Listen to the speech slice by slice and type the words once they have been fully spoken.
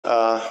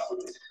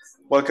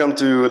welcome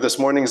to this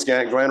morning's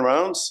Grand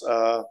Rounds.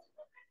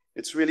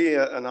 It's really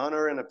an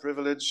honor and a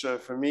privilege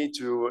for me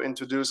to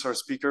introduce our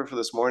speaker for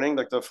this morning,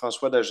 Dr.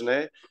 François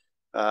Dagenais,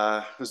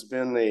 who's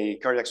been a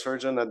cardiac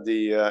surgeon at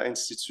the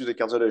Institut de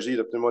cardiologie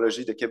et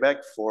pneumologie de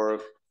Québec for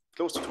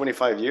close to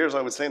 25 years,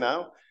 I would say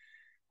now.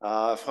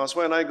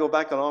 François and I go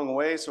back a long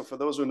way, so for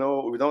those who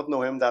don't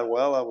know him that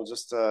well, I will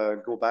just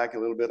go back a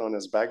little bit on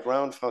his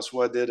background.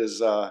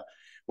 François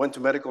went to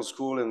medical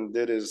school and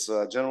did his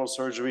general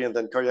surgery and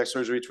then cardiac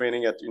surgery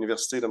training at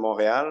Université de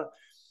Montréal.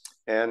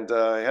 And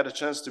I had a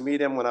chance to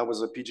meet him when I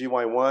was a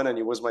PGY1, and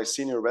he was my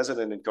senior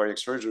resident in cardiac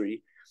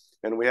surgery.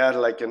 And we had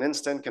like an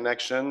instant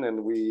connection,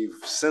 and we've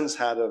since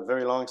had a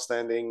very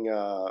long-standing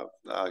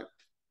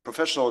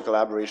professional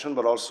collaboration,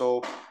 but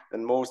also,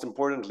 and most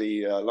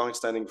importantly,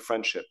 long-standing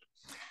friendship.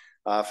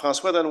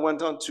 François then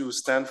went on to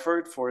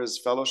Stanford for his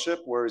fellowship,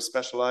 where he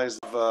specialized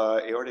in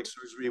aortic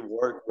surgery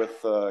work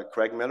with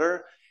Craig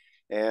Miller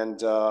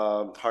and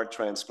heart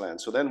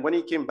transplant. So then when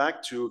he came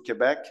back to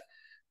Quebec,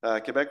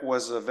 Quebec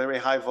was a very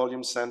high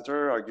volume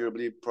center,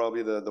 arguably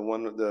probably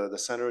the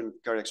center in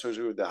cardiac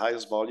surgery with the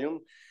highest volume,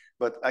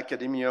 but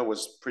academia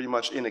was pretty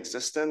much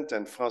inexistent,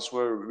 and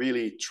François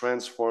really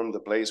transformed the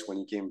place when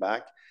he came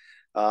back.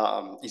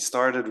 He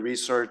started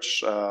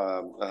research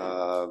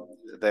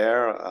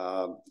there,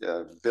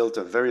 built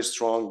a very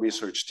strong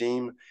research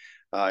team.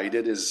 He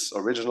did his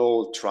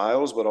original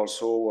trials, but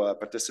also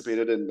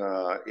participated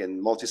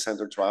in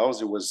multi-center trials.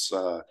 He was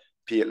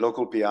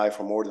local PI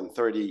for more than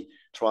 30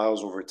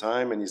 trials over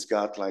time, and he's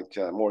got like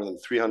more than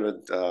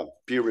 300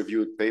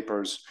 peer-reviewed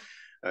papers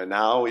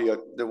now.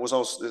 There was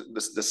also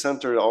the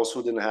center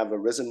also didn't have a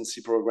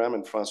residency program,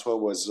 and François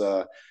was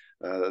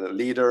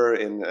leader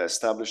in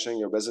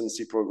establishing a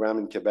residency program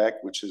in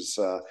Quebec, which is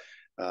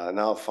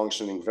now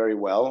functioning very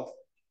well.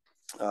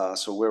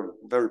 So we're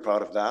very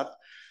proud of that.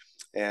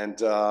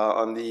 And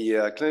on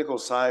the clinical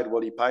side,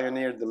 well, he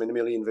pioneered the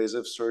minimally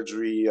invasive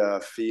surgery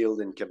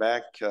field in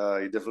Quebec.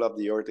 He developed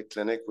the Aortic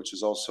Clinic, which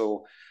is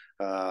also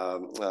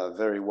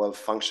very well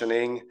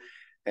functioning.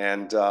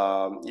 And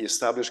he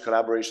established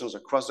collaborations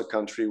across the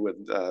country with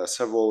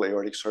several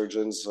aortic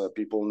surgeons.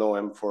 People know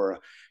him for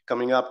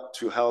coming up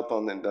to help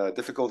on the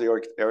difficult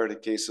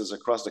aortic cases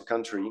across the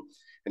country.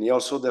 And he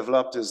also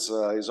developed his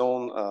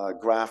own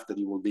graft that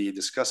he will be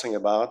discussing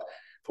about,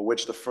 for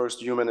which the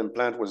first human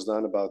implant was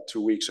done about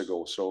 2 weeks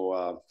ago.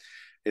 So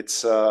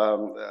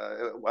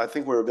I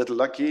think we're a bit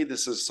lucky.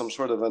 This is some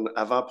sort of an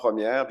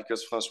avant-première,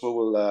 because François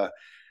will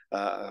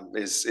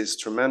his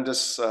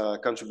tremendous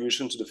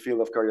contribution to the field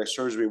of cardiac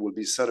surgery will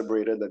be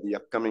celebrated at the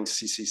upcoming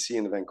CCC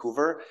in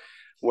Vancouver,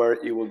 where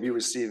he will be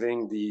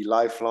receiving the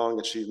Lifelong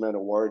Achievement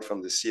Award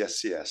from the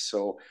CSCS.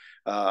 So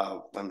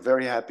I'm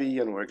very happy,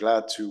 and we're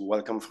glad to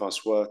welcome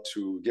François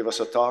to give us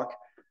a talk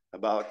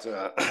about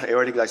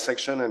aortic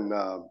dissection and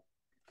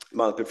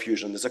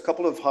malperfusion. There's a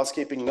couple of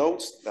housekeeping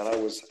notes that I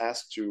was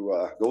asked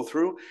to go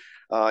through.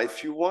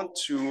 If you want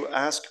to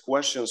ask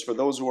questions, for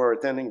those who are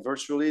attending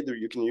virtually,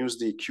 you can use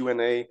the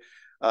Q&A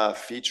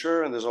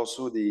feature, and there's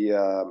also the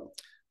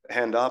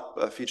hand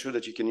up feature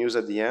that you can use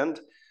at the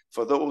end.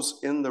 For those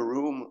in the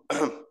room,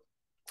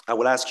 I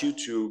will ask you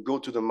to go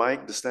to the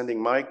mic, the standing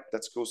mic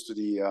that goes to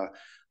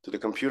the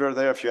computer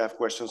there, if you have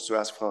questions to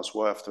ask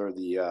François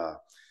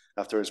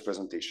after his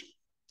presentation.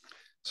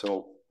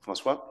 So,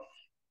 François.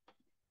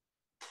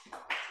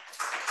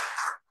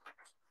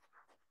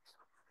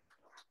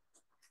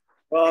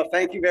 Well,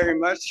 thank you very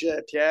much,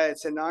 Pierre.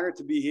 It's an honor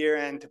to be here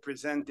and to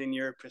present in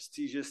your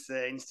prestigious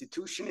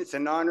institution. It's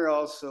an honor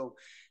also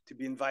to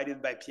be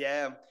invited by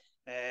Pierre.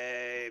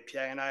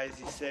 Pierre and I, as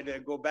he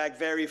said, go back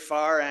very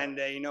far, and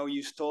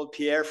you stole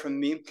Pierre from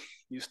me.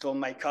 You stole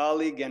my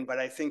colleague, but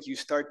I think you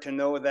start to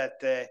know that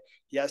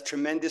he has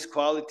tremendous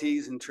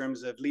qualities in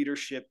terms of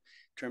leadership,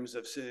 in terms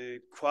of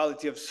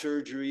quality of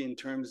surgery, in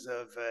terms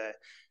of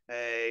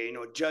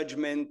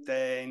judgment,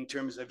 in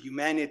terms of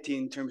humanity,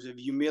 in terms of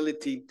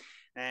humility.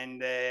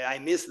 And I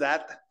miss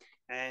that,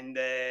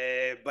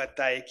 but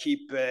I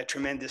keep a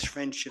tremendous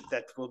friendship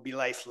that will be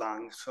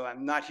lifelong. So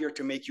I'm not here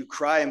to make you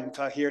cry. I'm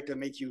here to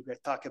make you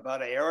talk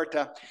about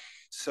aorta.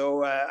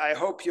 So I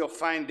hope you'll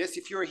find this.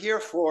 If you're here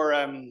for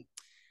a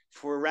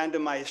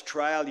randomized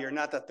trial, you're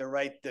not at the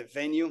right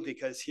venue,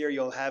 because here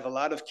you'll have a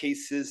lot of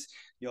cases.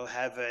 You'll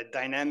have a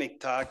dynamic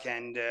talk,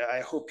 and I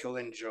hope you'll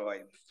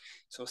enjoy.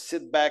 So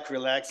sit back,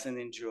 relax, and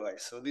enjoy.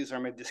 So these are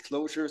my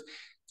disclosures.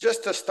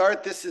 Just to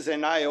start, this is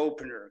an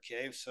eye-opener,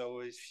 okay?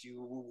 So if you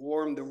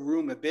warm the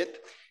room a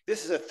bit,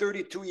 this is a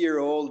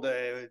 32-year-old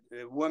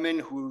woman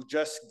who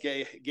just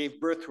gave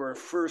birth to her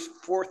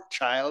fourth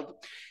child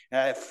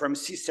from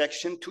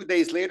C-section. 2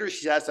 days later,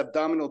 she has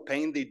abdominal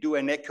pain. They do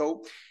an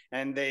echo,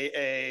 and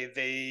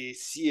they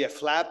see a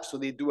flap, so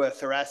they do a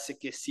thoracic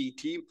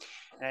CT.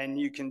 And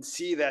you can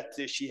see that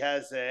she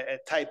has a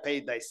type A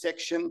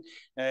dissection.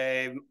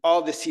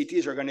 All the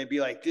CTs are going to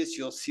be like this.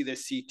 You'll see the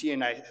CT,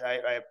 and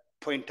I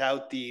point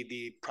out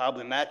the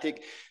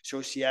problematic.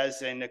 So she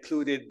has an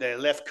occluded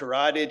left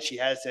carotid. She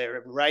has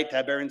a right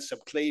aberrant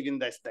subclavian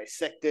that's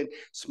dissected,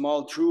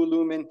 small true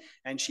lumen,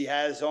 and she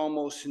has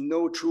almost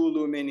no true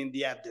lumen in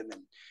the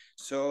abdomen.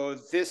 So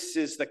this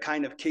is the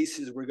kind of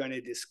cases we're going to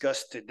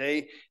discuss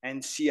today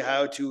and see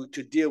how to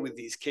deal with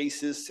these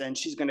cases. And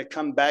she's going to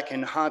come back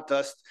and haunt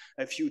us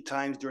a few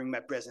times during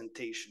my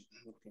presentation.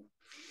 Okay.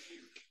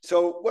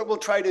 So what we'll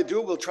try to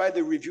do, we'll try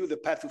to review the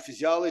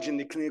pathophysiology and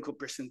the clinical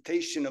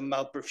presentation of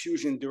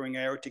malperfusion during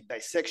aortic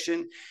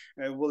dissection.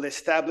 We'll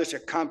establish a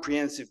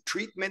comprehensive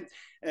treatment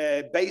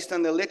based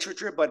on the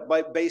literature,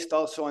 but based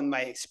also on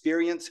my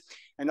experience,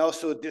 and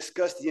also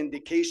discuss the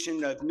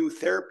indication of new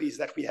therapies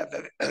that we have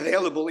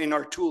available in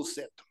our tool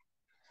set.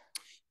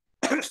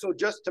 So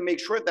just to make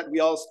sure that we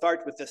all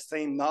start with the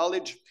same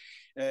knowledge,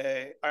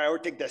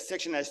 aortic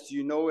dissection, as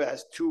you know,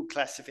 has two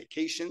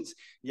classifications.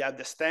 You have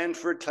the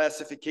Stanford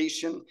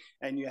classification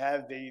and you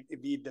have the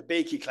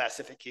Bakey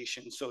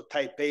classification. So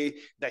type A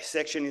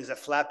dissection is a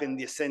flap in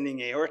the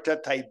ascending aorta.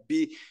 Type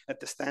B at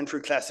the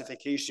Stanford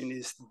classification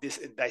is this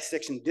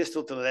dissection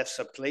distal to the left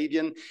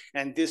subclavian.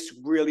 And this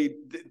really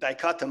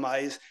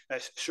dichotomizes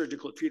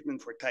surgical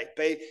treatment for type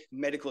A,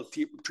 medical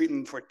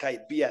treatment for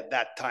type B at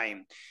that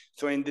time.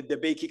 So in the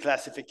Bakey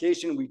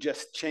classification, we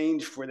just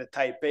changed for the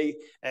type A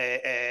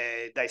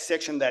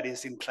dissection that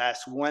is in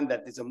class 1,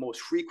 that is the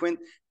most frequent.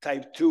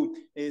 Type 2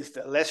 is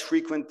the less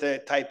frequent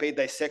type A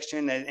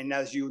dissection. And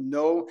as you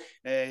know,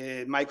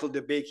 Michael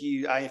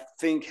DeBakey, I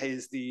think,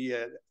 is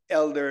the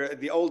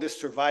oldest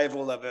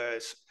survival of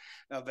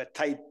a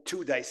type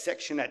 2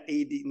 dissection at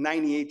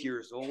 98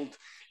 years old,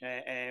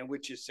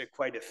 which is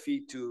quite a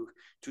feat to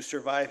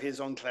survive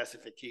his own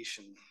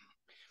classification.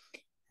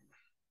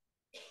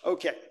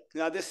 Okay,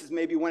 now this is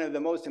maybe one of the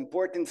most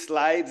important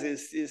slides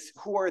is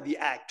who are the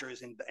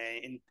actors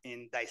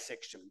in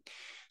dissection.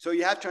 So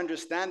you have to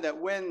understand that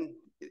when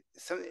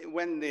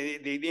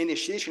the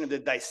initiation of the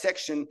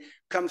dissection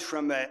comes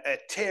from a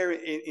tear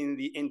in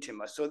the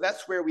intima. So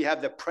that's where we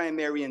have the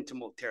primary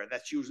intimal tear.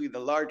 That's usually the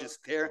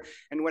largest tear.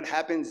 And what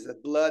happens is the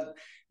blood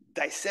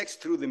dissects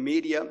through the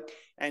media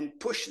and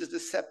pushes the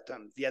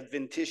septum. The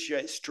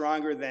adventitia is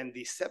stronger than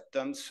the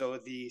septum, so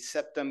the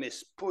septum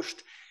is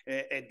pushed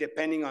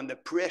depending on the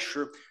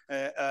pressure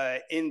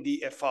in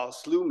the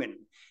false lumen.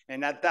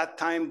 And at that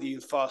time, the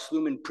false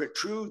lumen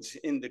protrudes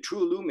in the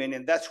true lumen,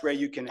 and that's where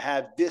you can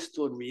have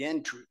distal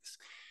reentries.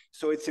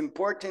 So it's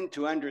important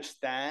to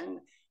understand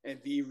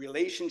the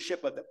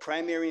relationship of the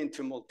primary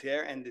intimal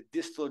tear and the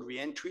distal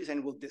reentries,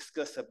 and we'll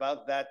discuss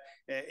about that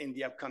in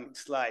the upcoming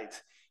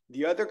slides.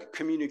 The other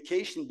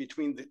communication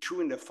between the true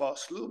and the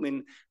false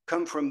lumen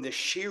come from the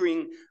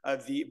shearing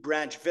of the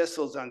branch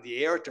vessels on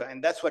the aorta,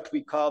 and that's what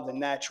we call the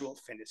natural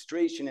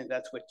fenestration, and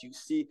that's what you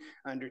see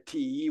under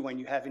TE when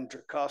you have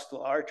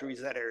intercostal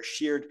arteries that are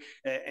sheared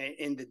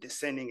in the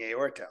descending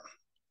aorta.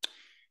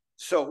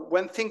 So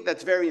one thing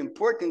that's very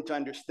important to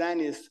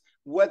understand is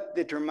what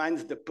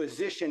determines the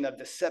position of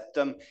the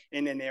septum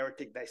in an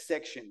aortic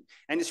dissection.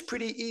 And it's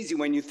pretty easy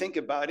when you think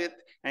about it,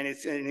 and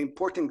it's an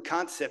important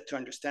concept to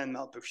understand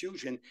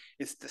malperfusion.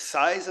 It's the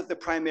size of the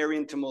primary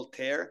intimal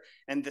tear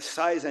and the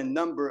size and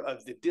number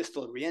of the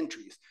distal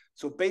reentries.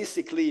 So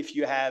basically, if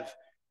you have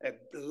a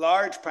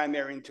large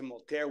primary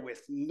intimal tear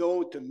with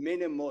no to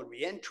minimal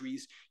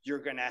reentries,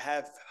 you're going to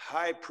have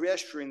high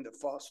pressure in the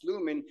false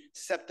lumen.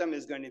 Septum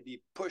is going to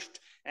be pushed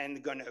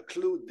and going to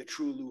occlude the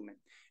true lumen.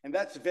 And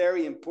that's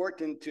very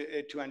important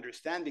to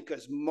understand,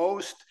 because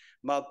most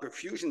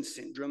malperfusion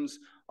syndromes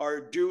are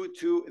due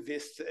to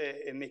this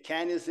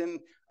mechanism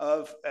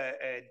of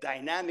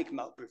dynamic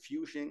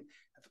malperfusion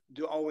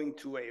owing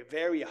to a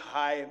very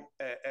high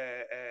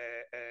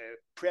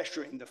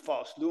pressure in the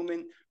false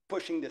lumen,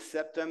 pushing the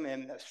septum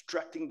and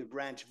obstructing the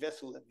branch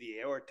vessel of the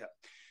aorta.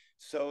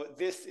 So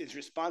this is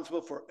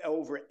responsible for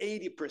over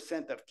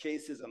 80% of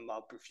cases of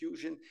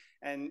malperfusion,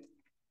 and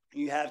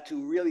you have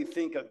to really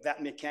think of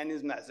that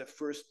mechanism as the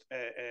first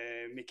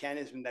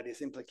mechanism that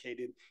is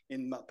implicated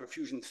in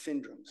malperfusion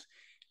syndromes.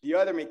 The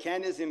other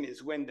mechanism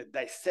is when the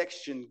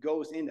dissection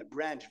goes in a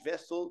branch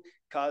vessel,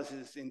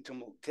 causes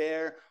intimal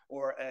tear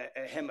or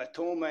a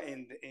hematoma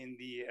in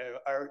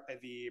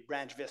the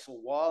branch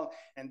vessel wall,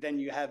 and then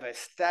you have a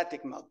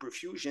static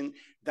malperfusion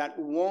that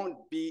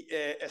won't be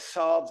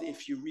solved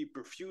if you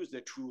reperfuse the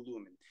true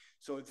lumen.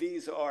 So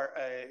these are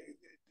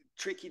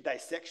tricky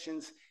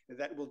dissections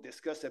that we'll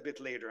discuss a bit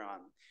later on.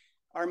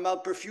 Are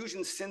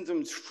malperfusion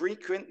syndromes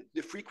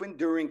frequent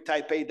during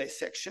type A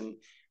dissection?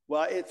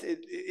 Well,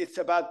 it's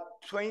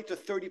about 20 to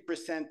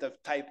 30%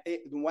 of type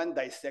 1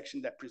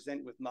 dissection that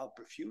present with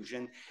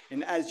malperfusion.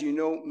 And as you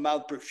know,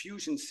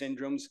 malperfusion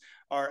syndromes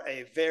are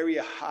a very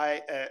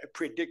high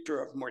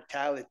predictor of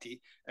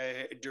mortality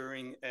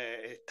during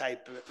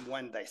type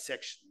 1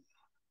 dissection.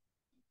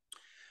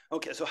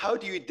 Okay, so how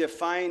do you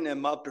define a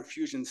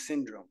malperfusion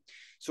syndrome?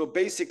 So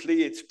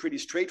basically, it's pretty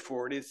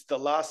straightforward. It's the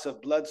loss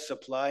of blood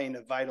supply in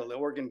a vital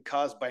organ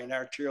caused by an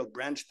arterial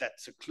branch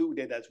that's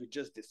occluded, as we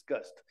just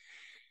discussed.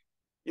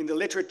 In the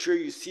literature,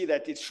 you see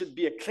that it should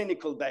be a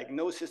clinical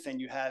diagnosis, and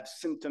you have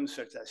symptoms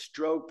such as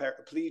stroke,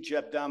 paraplegia,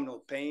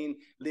 abdominal pain,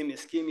 limb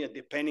ischemia,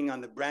 depending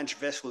on the branch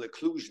vessel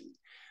occlusion.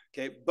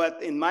 Okay,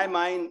 but in my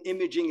mind,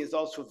 imaging is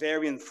also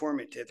very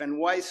informative. And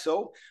why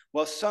so?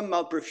 Well, some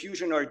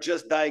malperfusion are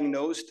just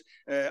diagnosed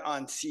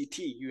on CT.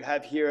 You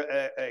have here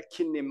a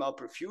kidney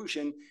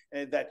malperfusion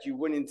that you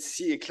wouldn't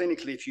see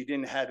clinically if you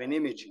didn't have an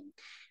imaging.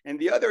 And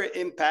the other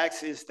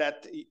impacts is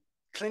that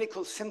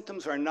clinical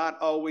symptoms are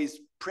not always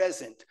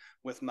present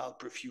with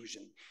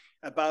malperfusion.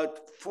 About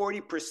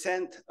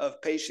 40%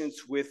 of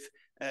patients with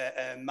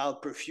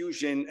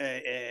malperfusion,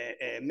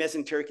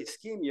 mesenteric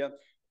ischemia,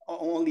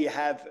 only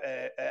have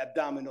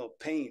abdominal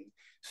pain.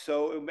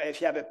 So if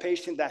you have a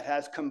patient that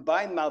has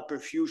combined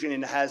malperfusion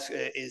and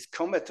is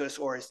comatose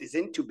or is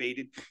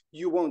intubated,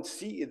 you won't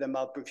see the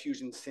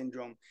malperfusion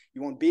syndrome.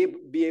 You won't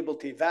be able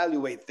to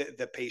evaluate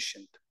the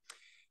patient.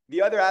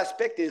 The other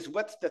aspect is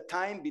what's the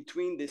time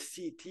between the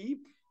CT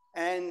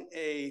and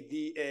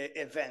the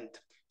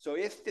event. So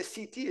if the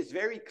CT is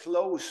very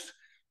close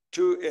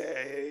to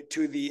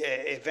the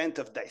event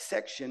of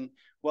dissection,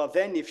 well,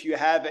 then if you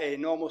have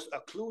an almost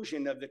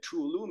occlusion of the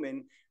true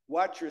lumen,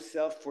 watch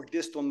yourself for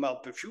distal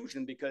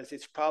malperfusion, because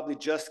it's probably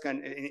just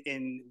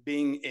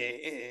being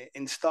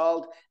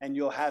installed, and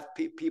you'll have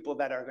people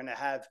that are going to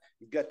have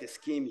gut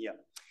ischemia.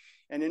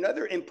 And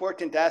another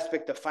important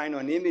aspect to find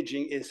on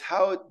imaging is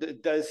how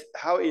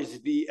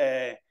is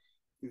the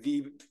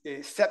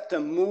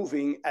septum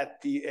moving at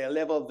the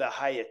level of the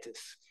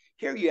hiatus.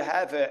 Here you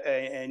have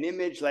an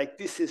image like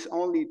this is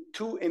only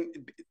two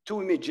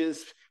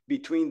images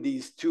between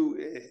these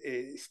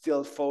two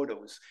still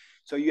photos.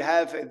 So you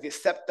have the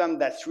septum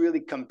that's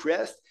really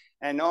compressed,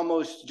 and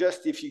almost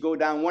just if you go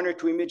down 1 or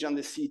 2 images on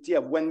the CT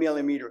of 1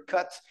 millimeter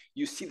cuts,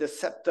 you see the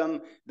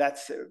septum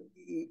that's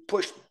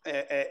pushed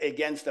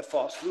against the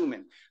false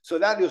lumen. So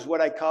that is what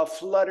I call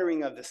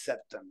fluttering of the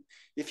septum.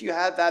 If you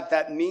have that,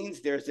 that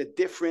means there's a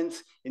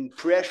difference in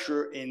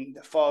pressure in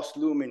the false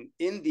lumen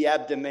in the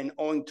abdomen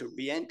owing to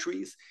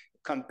reentries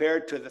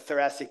compared to the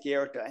thoracic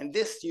aorta. And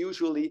this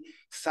usually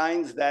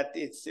signs that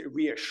it's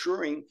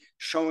reassuring,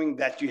 showing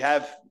that you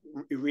have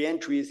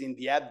reentries in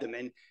the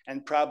abdomen,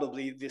 and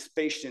probably this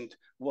patient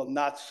will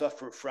not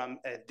suffer from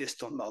a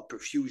distal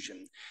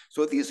malperfusion.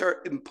 So these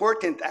are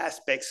important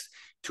aspects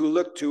to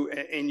look to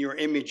in your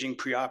imaging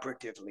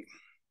preoperatively.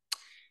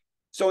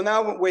 So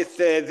now with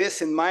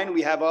this in mind,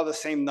 we have all the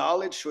same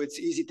knowledge, so it's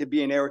easy to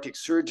be an aortic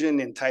surgeon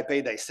in type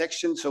A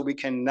dissection, so we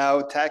can now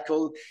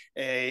tackle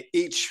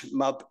each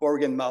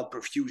organ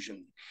malperfusion.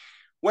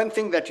 One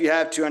thing that you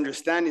have to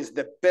understand is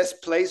the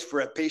best place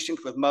for a patient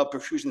with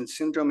malperfusion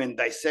syndrome and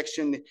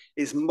dissection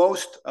is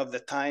most of the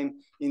time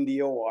in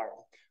the OR.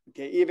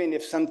 Okay, even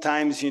if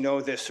sometimes, you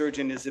know, the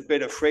surgeon is a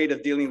bit afraid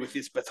of dealing with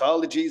these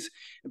pathologies,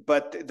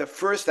 but the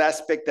first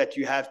aspect that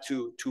you have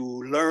to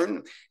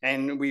learn,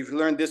 and we've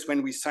learned this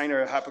when we sign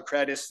our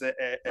Hippocrates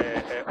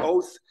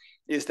oath,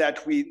 is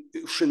that we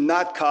should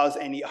not cause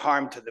any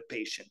harm to the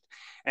patient.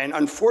 And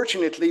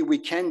unfortunately, we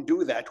can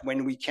do that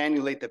when we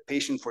cannulate the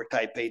patient for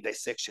type A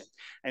dissection.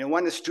 And I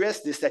want to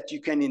stress this, that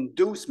you can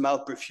induce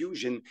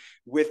malperfusion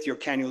with your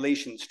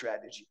cannulation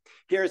strategy.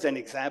 Here's an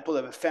example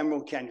of a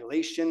femoral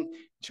cannulation.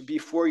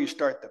 Before you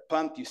start the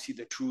pump, you see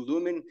the true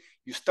lumen.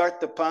 You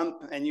start the pump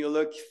and you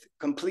look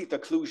complete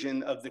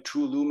occlusion of the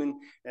true lumen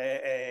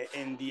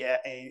in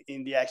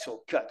the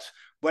actual cuts.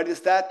 What is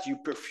that? You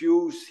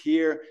perfuse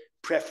here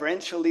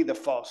preferentially the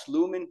false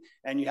lumen,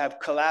 and you have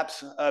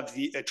collapse of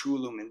the true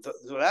lumen.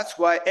 So that's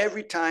why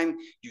every time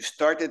you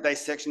start a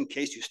dissection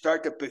case, you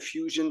start a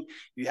perfusion,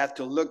 you have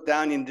to look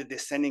down in the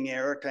descending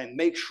aorta and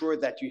make sure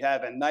that you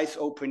have a nice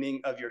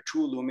opening of your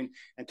true lumen,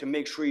 and to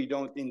make sure you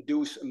don't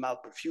induce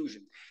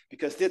malperfusion,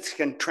 because this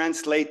can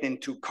translate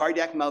into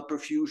cardiac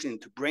malperfusion,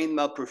 into brain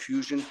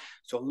malperfusion.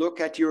 So look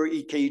at your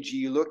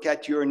EKG, look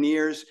at your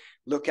NIRS,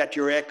 look at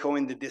your echo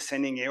in the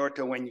descending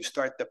aorta when you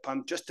start the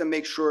pump, just to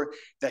make sure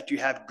that you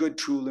have good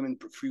true lumen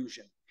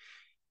perfusion.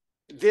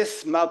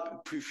 This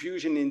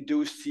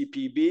malperfusion-induced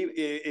CPB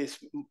is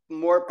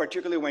more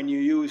particularly when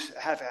you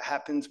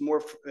happens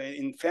more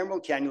in femoral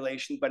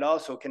cannulation, but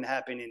also can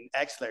happen in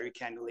axillary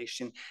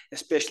cannulation,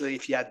 especially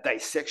if you have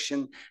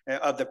dissection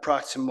of the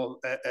proximal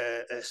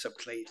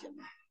subclavian.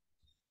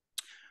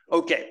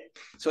 Okay,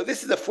 so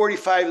this is a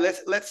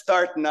 45. Let's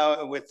start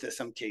now with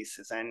some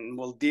cases, and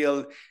we'll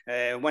deal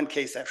one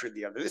case after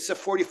the other. This is a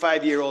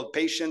 45-year-old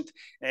patient.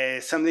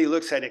 Somebody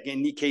looks at an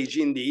EKG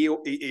in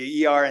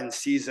the ER and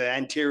sees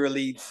anterior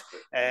leads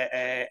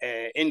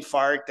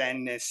infarct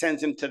and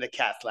sends him to the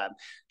cath lab.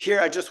 Here,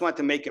 I just want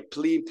to make a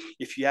plea.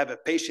 If you have a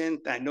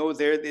patient, I know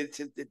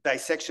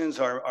dissections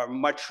are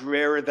much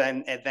rarer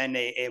than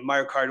a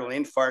myocardial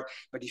infarct,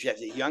 but if you have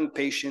a young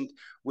patient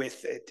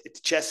with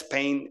chest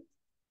pain,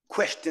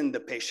 question the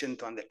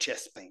patient on the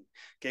chest pain,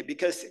 okay?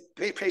 Because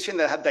patients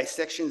that have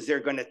dissections, they're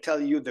going to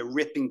tell you the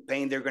ripping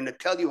pain. They're going to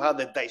tell you how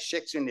the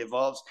dissection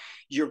evolves.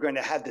 You're going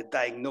to have the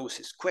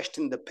diagnosis.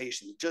 Question the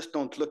patient. Just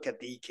don't look at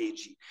the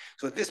EKG.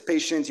 So this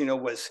patient, you know,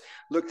 was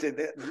looked at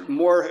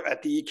more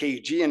at the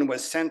EKG and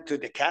was sent to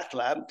the cath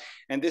lab.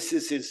 And this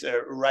is his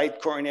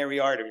right coronary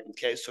artery,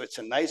 okay? So it's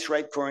a nice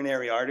right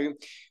coronary artery.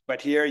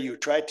 But here you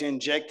try to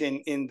inject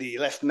in the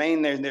left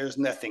main, there's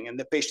nothing. And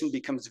the patient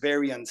becomes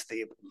very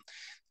unstable.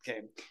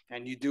 Okay,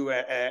 and you do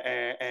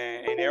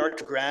an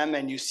aortogram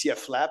and you see a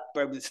flap,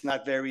 but it's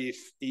not very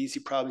easy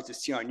probably to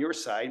see on your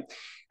side.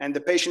 And the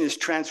patient is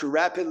transferred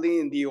rapidly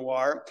in the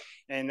OR.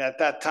 And at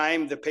that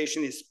time, the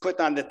patient is put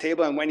on the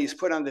table. And when he's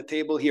put on the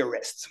table, he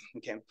arrests.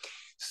 Okay,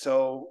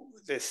 so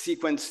the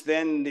sequence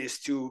then is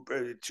to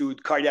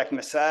cardiac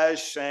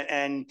massage.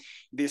 And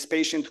this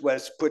patient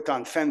was put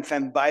on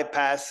fem-fem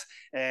bypass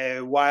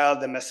while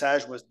the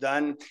massage was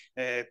done.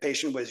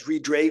 Patient was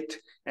redraped.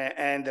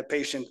 And the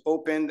patient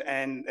opened.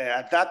 And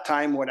at that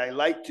time, what I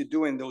like to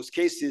do in those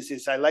cases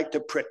is I like to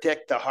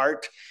protect the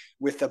heart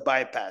with a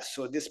bypass.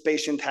 So this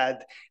patient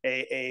had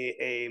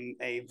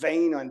a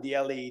vein on the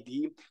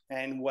LAD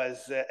and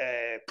was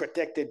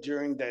protected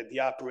during the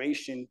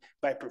operation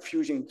by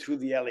perfusing through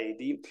the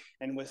LAD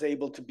and was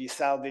able to be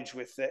salvaged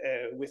with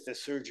the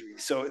surgery.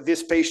 So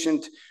this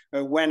patient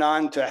went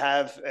on to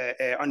have,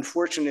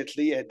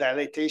 unfortunately, a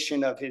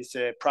dilatation of his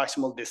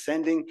proximal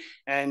descending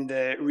and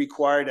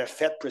required a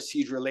FET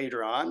procedure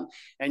later on.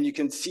 And you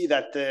can see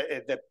that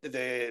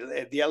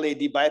the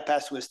LAD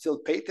bypass was still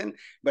patent,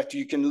 but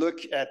you can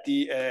look at the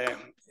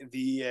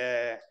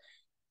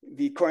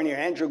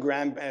coronary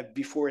angiogram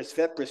before his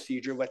FET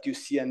procedure. What you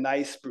see a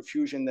nice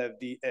perfusion of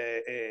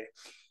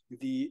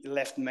the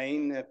left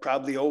main,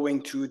 probably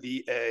owing to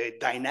the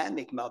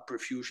dynamic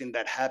malperfusion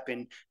that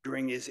happened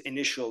during his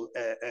initial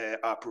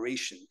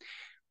operation.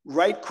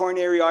 Right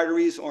coronary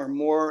arteries are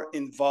more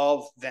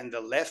involved than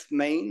the left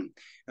main,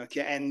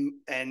 okay? And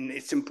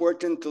it's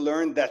important to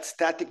learn that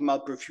static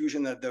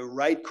malperfusion of the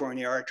right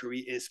coronary artery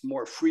is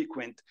more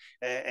frequent.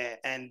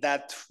 And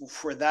that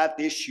for that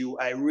issue,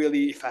 I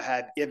really, if I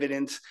had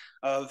evidence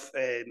of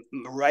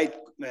right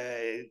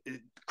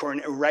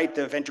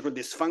ventricular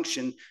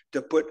dysfunction,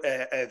 to put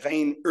a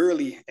vein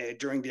early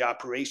during the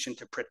operation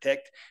to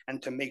protect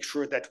and to make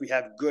sure that we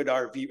have good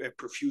RV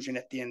perfusion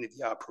at the end of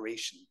the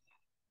operation.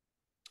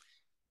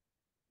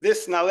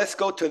 Now let's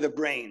go to the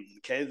brain,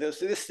 okay?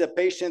 This is a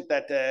patient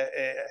that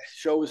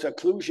shows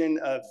occlusion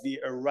of the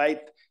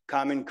right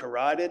common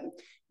carotid.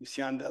 You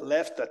see on the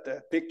left at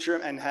the picture,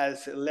 and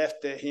has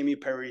left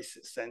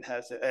hemiparesis and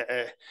has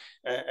a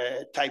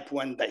type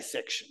 1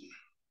 dissection,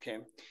 okay?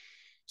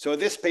 So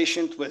this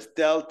patient was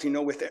dealt,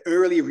 with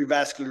early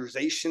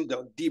revascularization,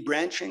 the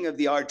debranching of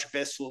the arch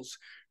vessels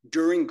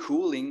during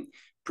cooling,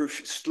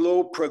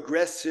 slow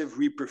progressive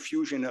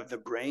reperfusion of the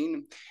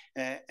brain,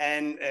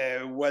 and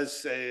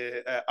was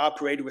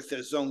operated with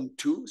a zone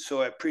 2,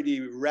 so a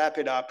pretty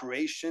rapid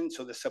operation.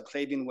 So the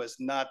subclavian was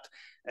not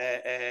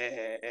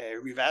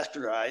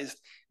revascularized,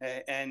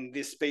 and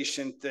this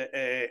patient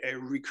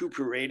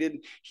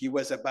recuperated. He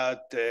was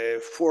about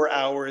 4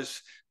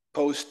 hours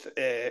post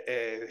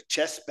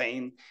chest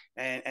pain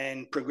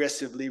and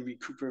progressively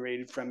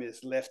recuperated from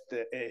his left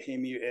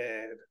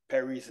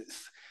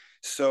hemiparesis.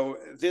 So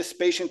this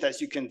patient,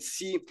 as you can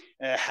see,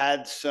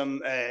 had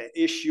some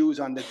issues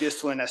on the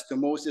distal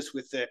anastomosis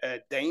with a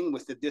Dane,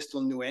 with the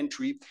distal new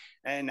entry,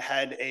 and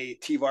had a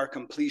TVAR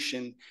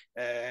completion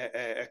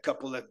a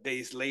couple of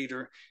days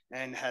later,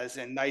 and has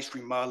a nice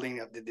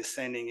remodeling of the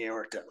descending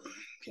aorta.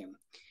 Okay.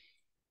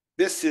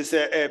 This is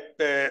a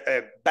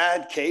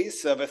bad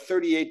case of a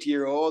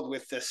 38-year-old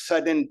with a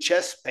sudden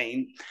chest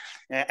pain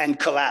and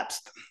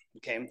collapsed.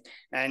 Okay,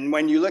 and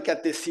when you look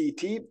at the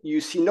CT, you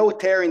see no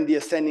tear in the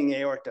ascending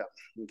aorta.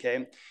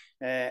 Okay,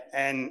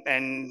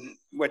 and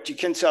what you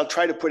can see, I'll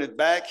try to put it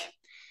back,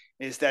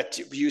 is that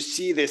you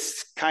see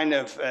this kind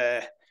of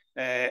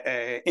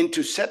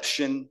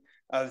interception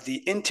of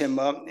the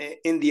intima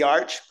in the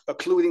arch,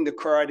 occluding the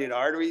carotid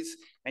arteries,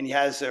 and he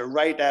has a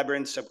right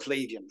aberrant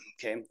subclavian.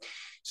 Okay.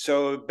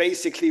 So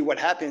basically what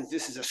happens,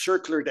 this is a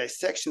circular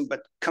dissection,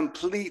 but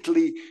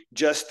completely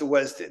just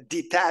was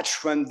detached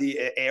from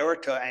the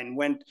aorta and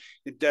went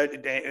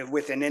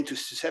with an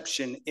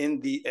interception in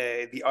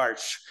the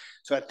arch.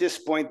 So at this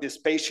point, this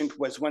patient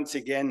was once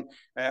again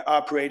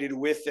operated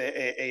with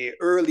a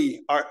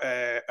early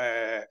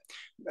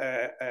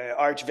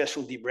arch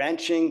vessel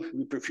debranching,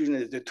 reperfusion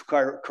of the two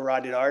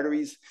carotid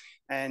arteries,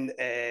 and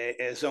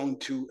a zone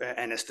 2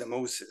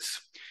 anastomosis.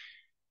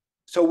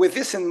 So with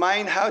this in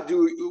mind, how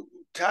do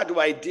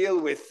I deal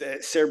with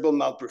cerebral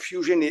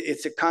malperfusion?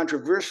 It's a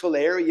controversial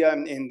area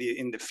in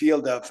the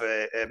field of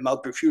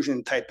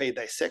malperfusion type A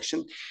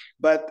dissection,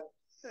 but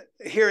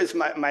here is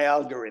my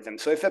algorithm.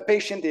 So if a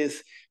patient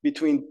is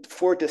between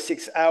 4 to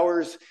 6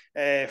 hours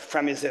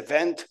from his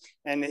event,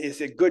 and is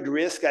a good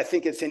risk. I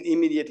think it's an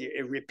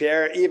immediate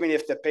repair, even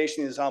if the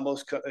patient is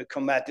almost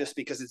comatose,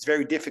 because it's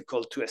very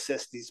difficult to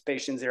assess these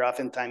patients. They're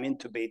oftentimes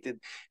intubated,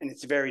 and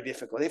it's very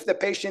difficult. If the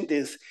patient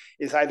is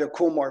either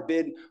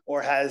comorbid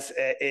or has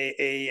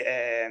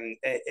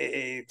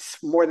a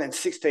more than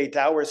 6 to 8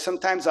 hours,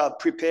 sometimes I'll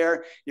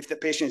prepare, if the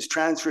patient is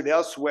transferred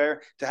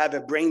elsewhere, to have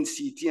a brain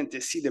CT and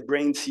to see the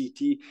brain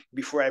CT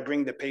before I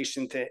bring the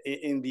patient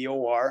in the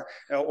OR,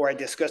 or I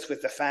discuss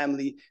with the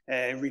family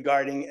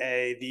regarding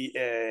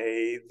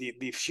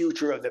the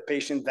future of the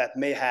patient that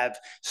may have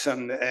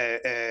some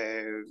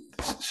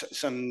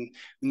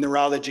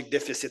neurologic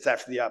deficits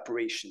after the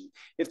operation.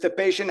 If the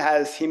patient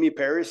has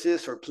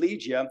hemiparesis or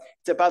plegia,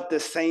 it's about the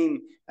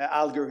same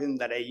algorithm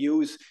that I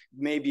use,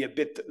 maybe a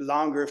bit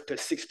longer to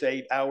 6 to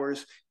 8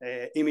 hours,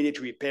 immediate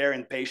repair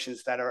in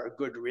patients that are a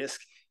good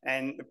risk,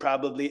 and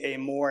probably a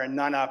more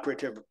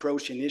non-operative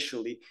approach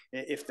initially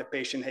if the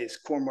patient is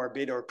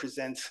comorbid or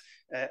presents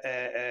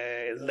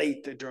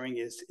late during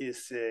his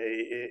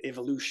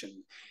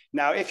evolution.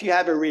 Now, if you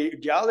have a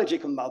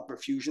radiological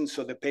malperfusion,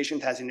 so the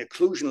patient has an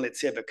occlusion,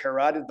 let's say of a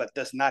carotid, but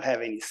does not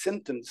have any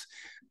symptoms,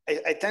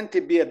 I tend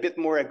to be a bit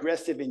more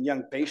aggressive in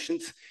young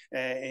patients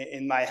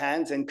in my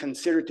hands, and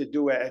consider to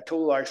do a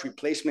total arch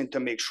replacement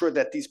to make sure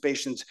that these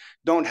patients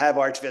don't have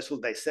arch vessel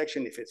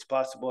dissection if it's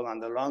possible on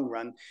the long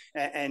run.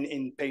 And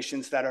in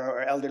patients that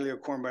are elderly or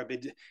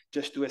comorbid,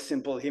 just do a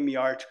simple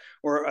hemiarch,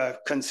 or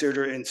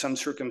consider in some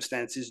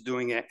circumstances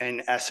doing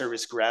an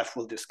Ascaris graft.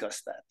 We'll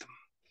discuss that.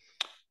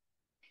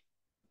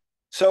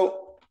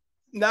 So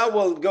now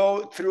we'll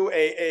go through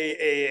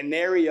an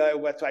area,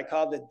 what I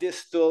call the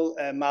distal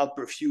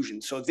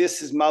malperfusion. So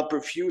this is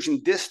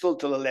malperfusion distal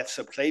to the left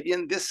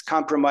subclavian. This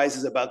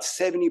compromises about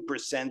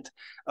 70%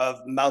 of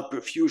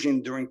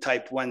malperfusion during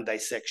type 1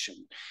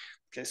 dissection.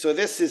 Okay, so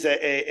this is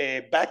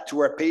back to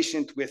our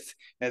patient with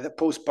the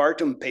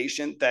postpartum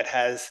patient that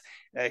has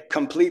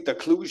complete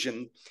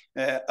occlusion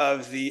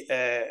of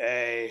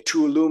the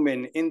true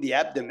lumen in the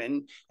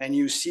abdomen, and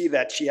you see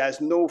that she has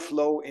no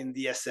flow in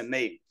the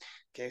SMA.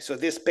 Okay, so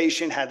this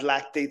patient had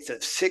lactates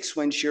of 6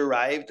 when she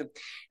arrived,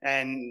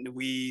 and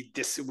we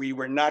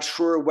were not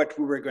sure what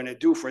we were going to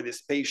do for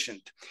this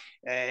patient.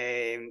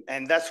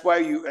 And that's why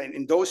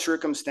in those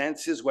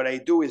circumstances, what I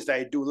do is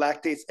I do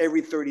lactates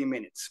every 30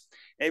 minutes.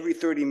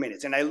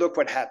 And I look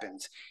what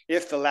happens.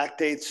 If the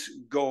lactates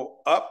go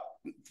up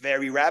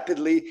very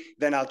rapidly,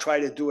 then I'll try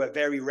to do a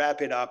very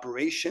rapid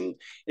operation.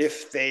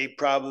 If they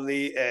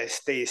probably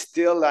stay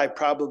still, I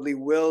probably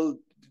will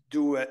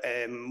do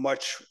a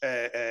much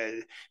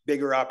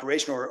bigger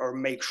operation, or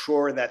make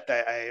sure that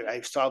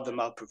I've solved the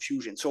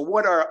malperfusion. So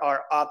what are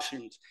our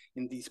options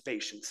in these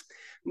patients?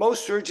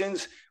 Most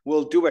surgeons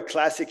will do a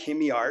classic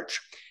hemiarch,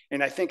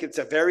 and I think it's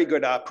a very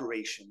good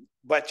operation.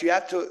 But you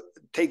have to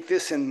take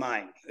this in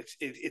mind.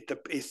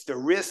 It's the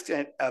risk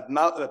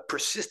of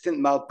persistent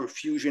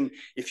malperfusion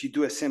if you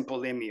do a simple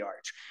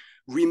hemiarch.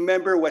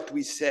 Remember what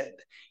we said.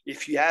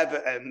 If you have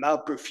a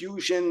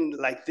malperfusion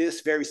like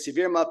this, very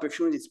severe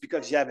malperfusion, it's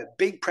because you have a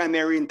big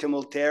primary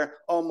intimal tear,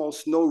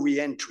 almost no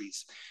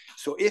reentries.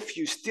 So if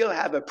you still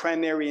have a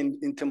primary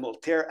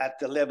intimal tear at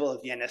the level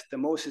of the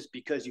anastomosis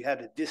because you have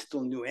a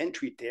distal new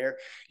entry tear,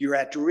 you're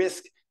at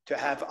risk to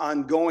have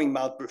ongoing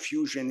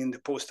malperfusion in the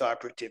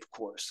postoperative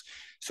course.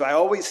 So I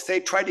always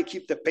say, try to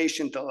keep the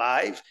patient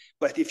alive,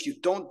 but if you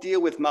don't deal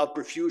with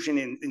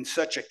malperfusion in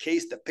such a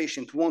case, the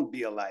patient won't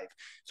be alive.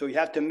 So you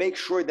have to make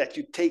sure that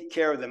you take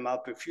care of the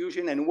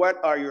malperfusion. And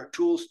what are your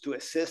tools to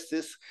assess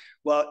this?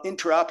 Well,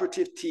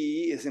 intraoperative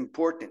TE is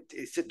important.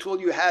 It's a tool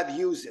you have,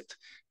 use it.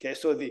 Okay,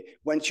 so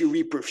once you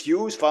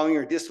reperfuse following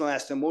your distal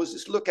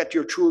anastomosis, look at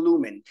your true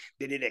lumen.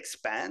 Did it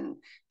expand?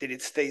 Did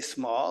it stay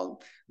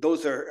small?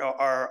 Those are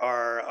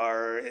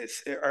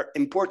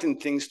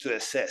important things to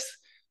assess.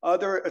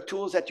 Other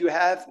tools that you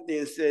have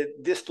is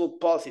distal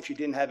pulse. If you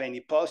didn't have any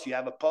pulse, you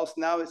have a pulse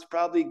now, it's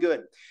probably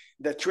good.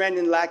 The trend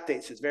in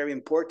lactates is very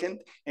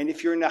important. And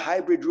if you're in a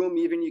hybrid room,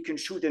 even you can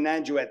shoot an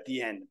angio at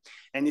the end.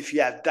 And if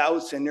you have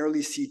doubts, an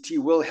early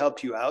CT will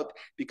help you out,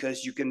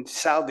 because you can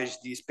salvage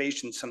these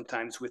patients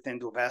sometimes with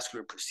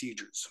endovascular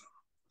procedures.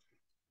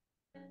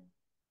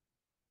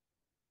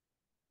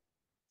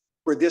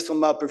 For distal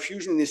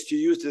malperfusion is to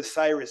use the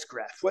Ascaris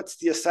graft. What's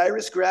the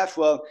Ascaris graft?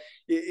 Well,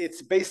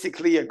 it's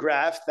basically a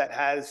graft that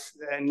has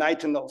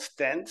nitinol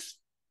stents,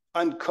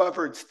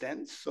 uncovered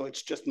stents, so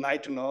it's just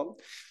nitinol,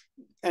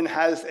 and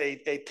has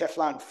a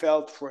Teflon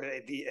felt for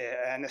the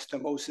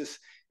anastomosis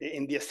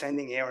in the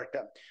ascending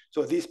aorta.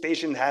 So these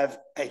patients have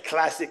a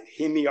classic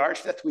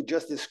hemiarch that we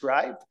just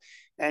described,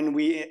 and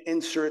we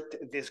insert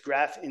this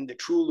graft in the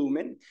true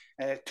lumen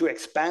to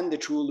expand the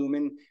true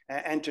lumen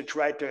and to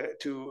try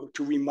to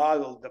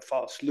remodel the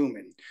false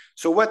lumen.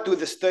 So what do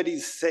the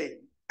studies say?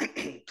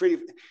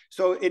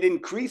 So it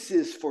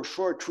increases for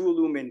sure true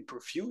lumen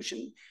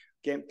perfusion,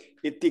 Okay,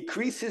 it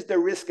decreases the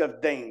risk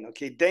of DANE.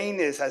 Okay, DANE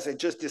is, as I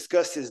just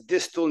discussed, is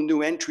distal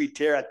new entry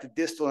tear at the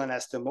distal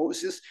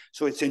anastomosis.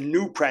 So it's a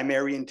new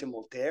primary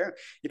intimal tear.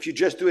 If you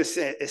just do a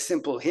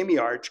simple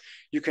hemiarch,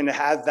 you can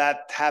have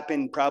that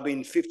happen probably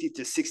in 50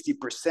 to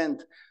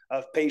 60%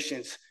 of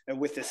patients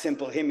with a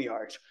simple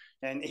hemiarch.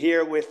 And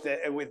here with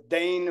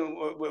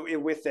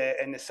DANE, with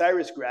an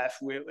Osiris graft,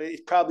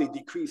 it probably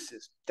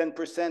decreases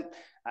 10%.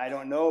 I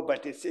don't know,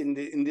 but it's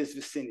in this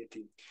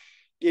vicinity.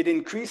 It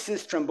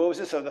increases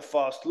thrombosis of the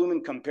false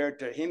lumen compared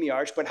to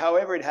hemiarch, but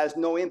however, it has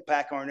no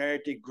impact on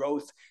aortic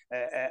growth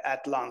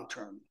at long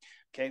term,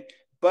 okay?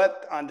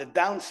 But on the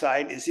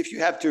downside is if you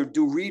have to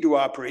do redo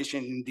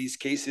operation in these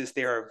cases,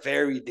 they are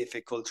very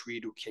difficult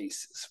redo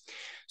cases.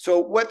 So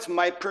what's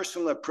my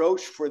personal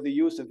approach for the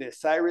use of the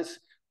Osiris?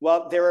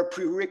 Well, there are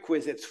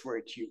prerequisites for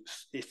its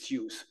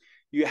use.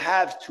 You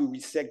have to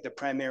resect the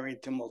primary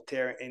intimal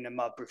tear in a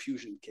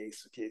malperfusion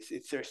case. Okay,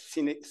 it's a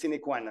sine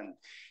qua non.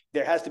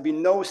 There has to be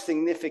no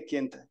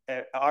significant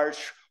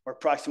arch or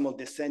proximal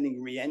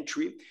descending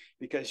reentry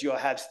because you'll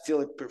have still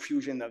a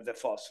perfusion of the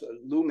false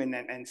lumen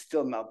and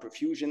still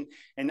malperfusion.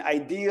 And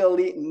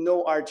ideally,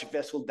 no arch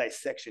vessel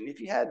dissection. If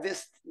you have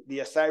this, the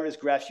Osiris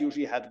grafts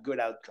usually have good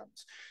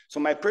outcomes. So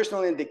my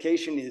personal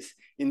indication is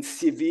in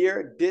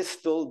severe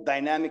distal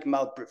dynamic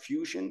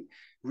malperfusion,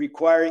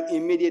 requiring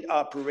immediate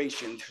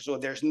operation. So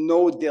there's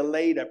no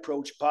delayed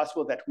approach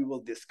possible that we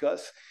will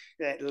discuss.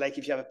 Like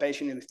if you have a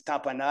patient with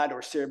tamponade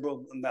or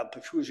cerebral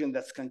malperfusion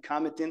that's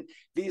concomitant,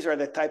 these are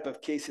the type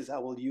of cases I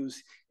will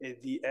use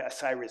the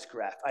Osiris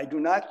graft. I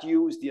do not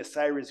use the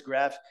Osiris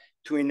graft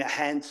to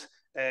enhance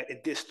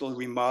distal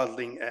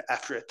remodeling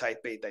after a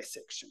type A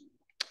dissection.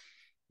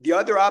 The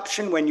other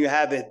option when you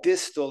have a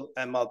distal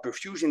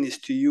malperfusion is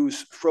to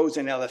use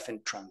frozen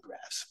elephant trunk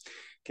grafts.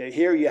 Okay,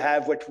 here you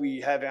have what we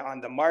have on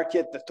the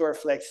market. The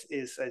Thoraflex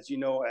is, as you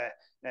know,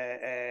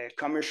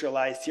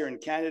 commercialized here in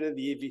Canada.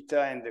 The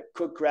Evita and the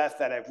Cook graft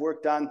that I've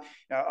worked on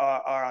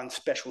are on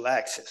special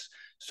access.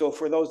 So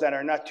for those that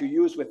are not too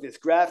used with this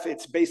graft,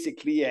 it's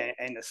basically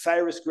an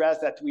Osiris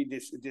graft that we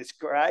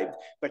described,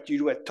 but you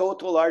do a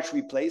total arch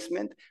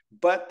replacement,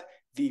 but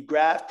the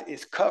graft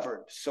is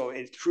covered. So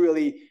it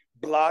truly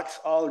blocks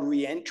all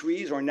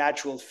reentries or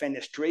natural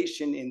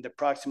fenestration in the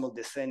proximal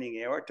descending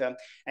aorta,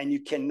 and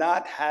you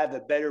cannot have a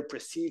better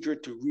procedure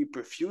to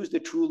reperfuse the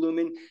true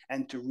lumen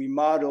and to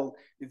remodel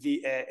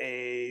the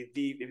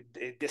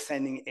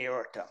descending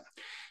aorta.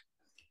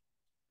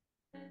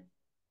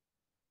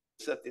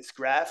 Of this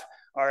graph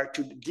are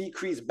to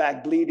decrease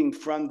back bleeding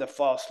from the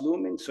false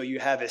lumen, so you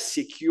have a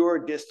secure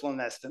distal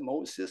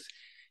anastomosis.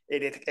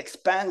 It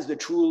expands the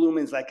true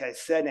lumens, like I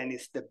said, and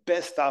it's the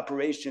best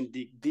operation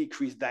to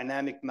decrease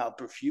dynamic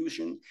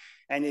malperfusion.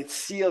 And it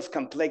seals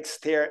complex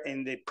tear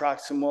in the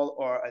proximal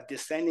or a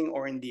descending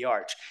or in the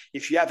arch.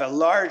 If you have a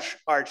large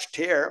arch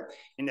tear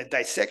in a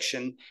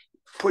dissection,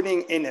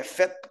 putting in a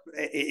FET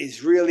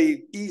is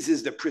really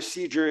eases the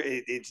procedure.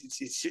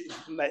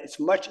 It's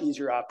much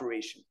easier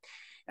operation.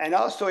 And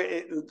also,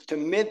 to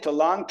mid to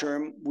long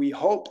term, we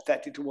hope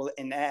that it will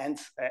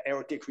enhance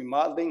aortic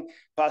remodeling,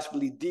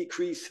 possibly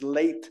decrease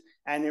late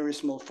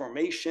aneurysmal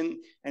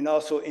formation, and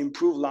also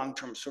improve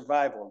long-term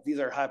survival. These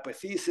are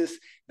hypotheses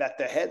that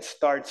the Head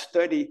Start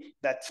study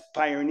that's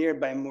pioneered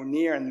by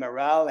Munir and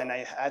Maral, and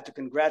I had to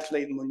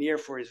congratulate Munir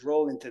for his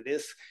role into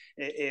this,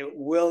 it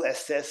will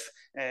assess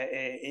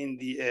in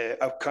the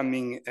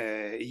upcoming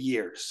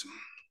years.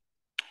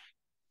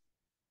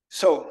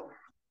 So,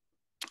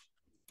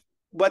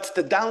 what's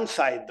the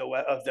downside, though,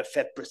 of the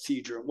FET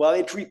procedure? Well,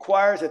 it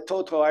requires a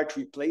total arch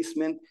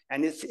replacement,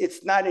 and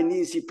it's not an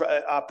easy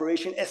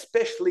operation,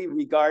 especially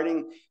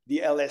regarding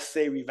the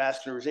LSA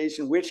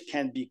revascularization, which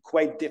can be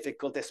quite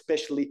difficult,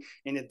 especially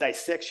in a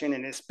dissection,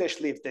 and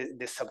especially if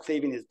the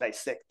subclavian is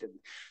dissected.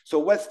 So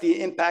what's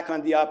the impact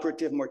on the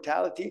operative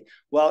mortality?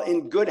 Well,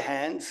 in good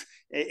hands,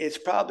 it's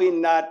probably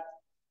not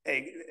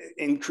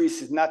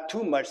increases not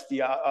too much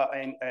the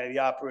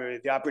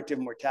operative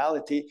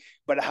mortality,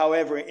 but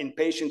however, in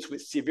patients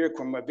with severe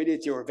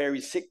comorbidity or very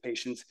sick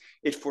patients,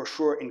 it for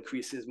sure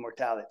increases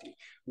mortality.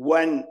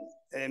 One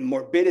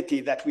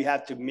morbidity that we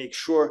have to make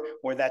sure,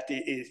 or that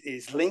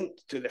is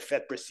linked to the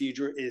FET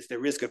procedure, is the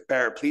risk of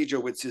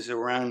paraplegia, which is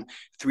around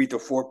 3 to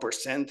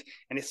 4%,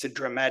 and it's a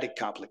dramatic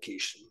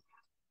complication.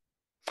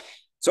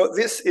 So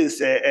this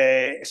is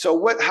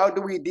how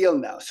do we deal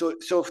now?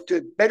 So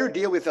to better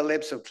deal with the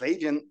left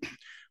subclavian,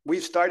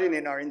 we've started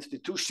in our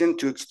institution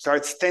to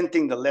start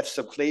stenting the left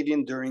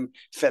subclavian during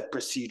FET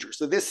procedure.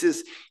 So this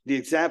is the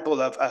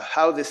example of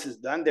how this is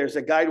done. There's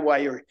a guide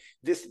wire.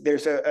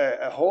 There's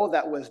a hole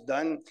that was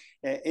done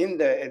in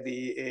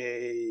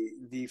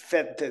the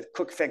FET, the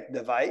Cook FET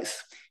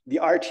device. The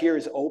arch here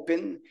is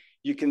open.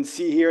 You can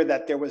see here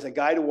that there was a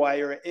guide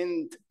wire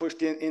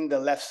pushed in the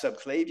left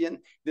subclavian.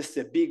 This is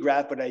a B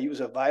graft, but I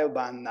use a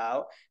Viobond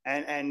now.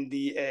 And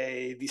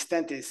the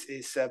stent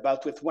is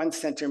about with 1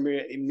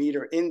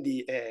 centimeter in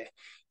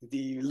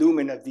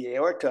lumen of the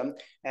aorta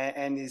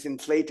and is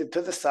inflated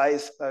to the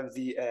size of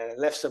the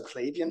left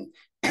subclavian.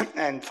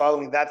 And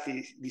following that,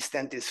 the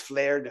stent is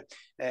flared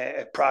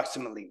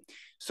proximally.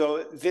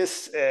 So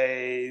this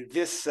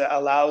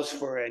allows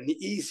for an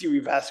easy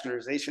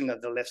revascularization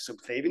of the left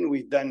subclavian.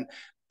 We've done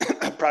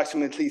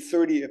approximately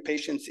 30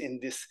 patients in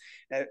this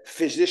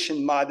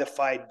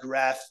physician-modified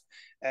graft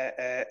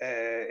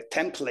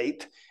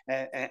template.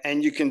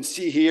 And you can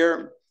see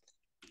here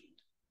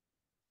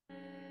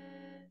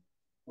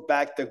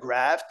back the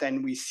graft,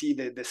 and we see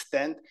the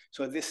stent.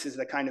 So this is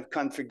the kind of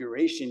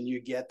configuration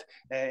you get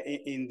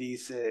in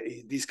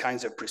these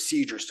kinds of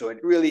procedures. So it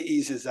really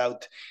eases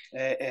out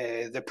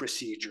the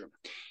procedure.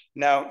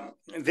 Now,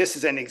 this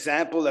is an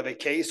example of a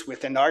case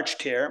with an arch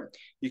tear.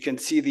 You can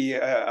see the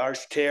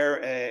arch tear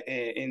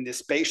in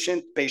this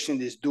patient.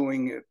 Patient is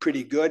doing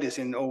pretty good, is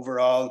in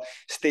overall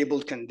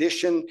stable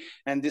condition.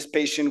 And this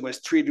patient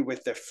was treated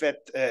with a FET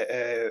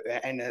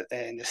and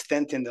a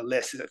stent in the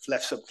left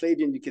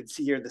subclavian. You can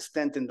see here the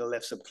stent in the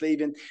left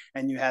subclavian,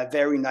 and you have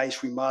very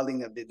nice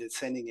remodeling of the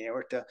descending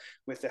aorta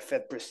with the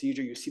FET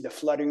procedure. You see the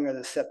fluttering of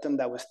the septum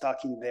that was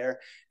talking there,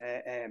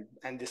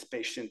 and this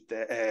patient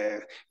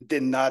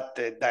did not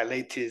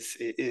dilate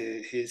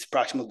his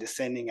proximal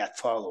descending at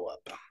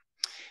follow-up.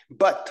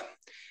 But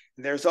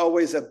there's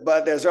always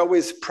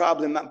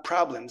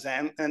problems,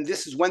 and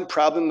this is one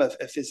problem of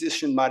a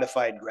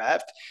physician-modified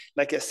graft.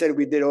 Like I said,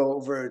 we did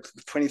over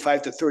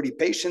 25 to 30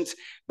 patients,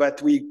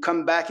 but we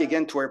come back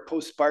again to our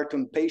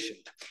postpartum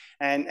patient.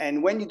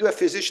 And when you do a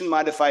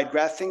physician-modified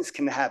graft, things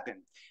can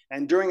happen.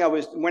 And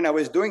when I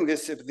was doing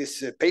this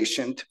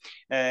patient,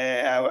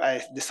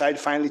 I decided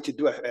finally to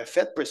do a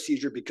FET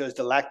procedure because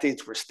the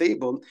lactates were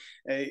stable.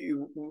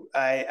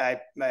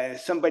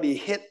 Somebody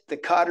hit the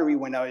cautery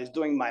when I was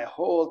doing my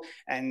hole,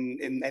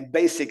 and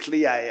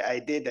basically I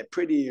did a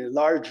pretty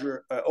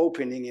larger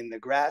opening in the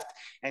graft,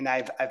 and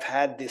I've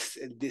had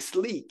this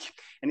leak.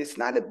 And it's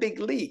not a big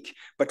leak,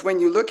 but when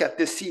you look at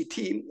the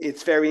CT,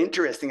 it's very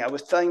interesting. I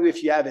was telling you,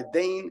 if you have a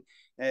Dane,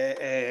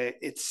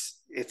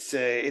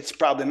 it's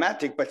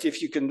problematic. But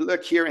if you can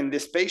look here in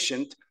this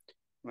patient,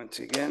 once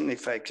again,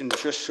 if I can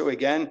just show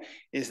again,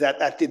 is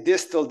that at the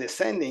distal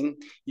descending,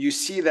 you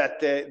see that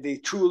the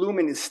true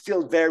lumen is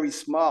still very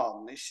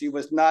small. She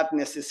was not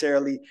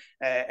necessarily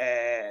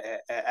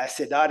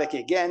acidotic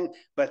again,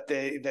 but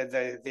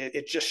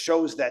it just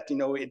shows that, you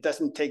know, it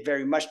doesn't take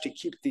very much to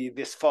keep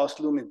this false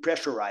lumen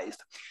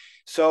pressurized.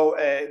 So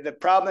the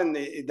problem,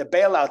 the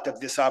bailout of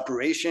this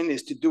operation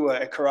is to do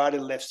a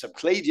carotid left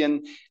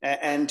subclavian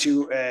and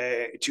to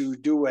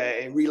do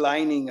a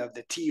relining of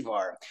the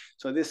TVAR.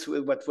 So this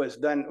was what was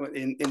done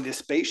in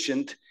this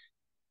patient.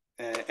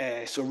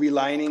 So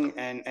relining,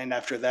 and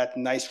after that,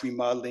 nice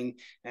remodeling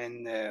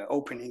and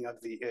opening of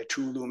the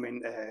true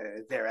lumen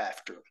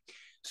thereafter.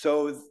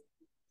 So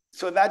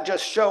that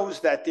just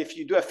shows that if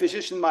you do a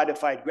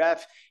physician-modified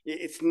graft,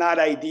 it's not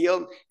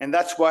ideal, and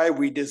that's why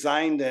we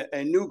designed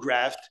a new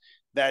graft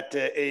that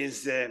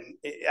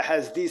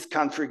has these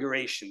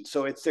configurations.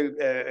 So it's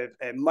a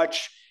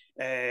much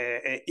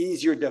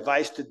easier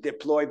device to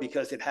deploy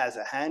because it has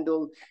a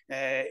handle.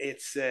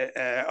 It's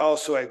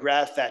also a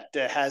graft that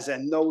has a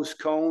nose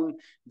cone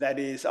that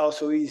is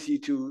also easy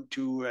to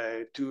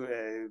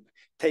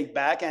take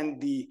back,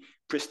 and the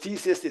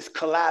prosthesis is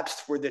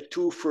collapsed for the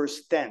two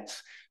first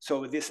stents.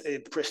 So this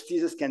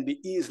prosthesis can be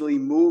easily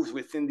moved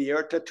within the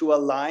aorta to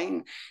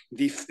align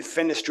the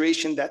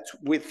fenestration that's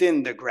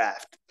within the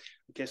graft.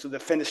 Okay, so the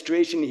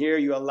fenestration here,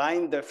 you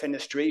align the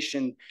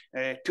fenestration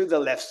to the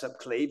left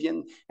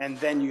subclavian, and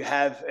then you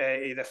have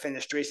the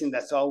fenestration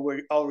that's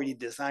already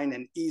designed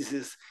and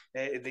eases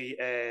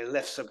the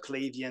left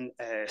subclavian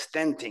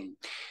stenting.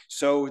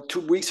 So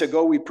 2 weeks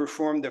ago, we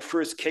performed the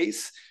first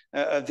case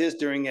of this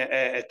during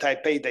a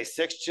type A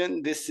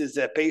dissection. This is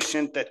a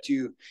patient that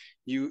you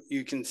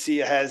can see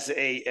has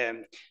a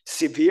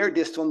severe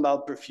distal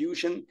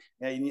malperfusion.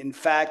 In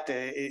fact,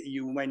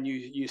 when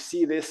you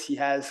see this, he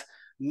has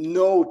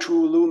no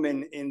true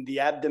lumen in the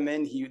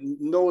abdomen,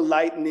 no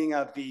lightening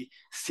of the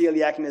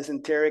celiac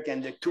mesenteric,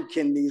 and the two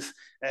kidneys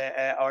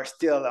are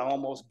still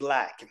almost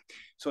black.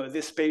 So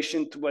this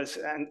patient was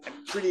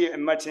pretty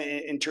much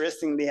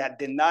interestingly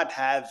did not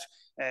have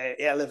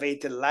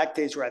elevated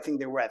lactates, where I think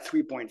they were at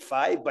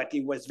 3.5, but he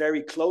was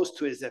very close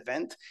to his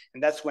event.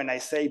 And that's when I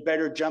say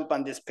better jump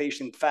on this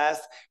patient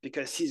fast,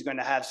 because he's going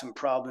to have some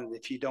problems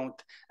if you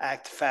don't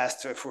act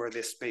faster for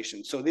this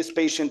patient. So this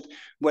patient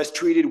was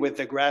treated with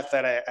the graft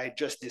that I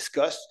just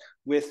discussed,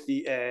 with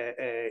the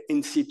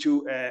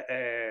Institut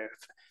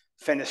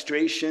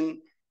fenestration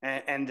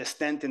and the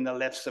stent in the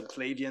left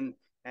subclavian.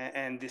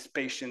 And this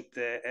patient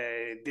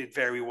did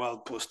very well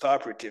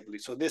post-operatively.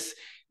 So this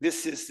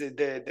is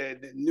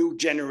the new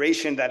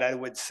generation that I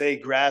would say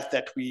graft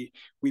that we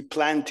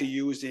plan to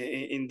use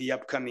in the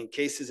upcoming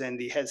cases and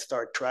the Head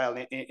Start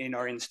trial in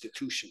our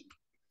institution.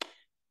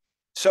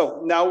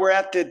 So now we're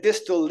at the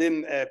distal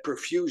limb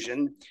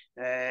perfusion,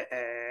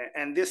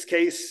 and this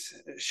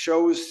case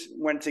shows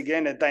once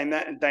again a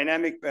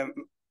dynamic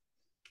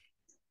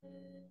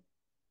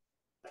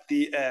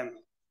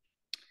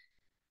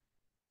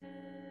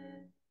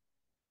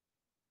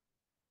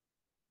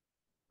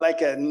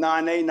like a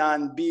non-A,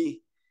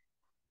 non-B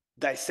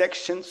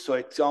dissection. So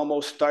it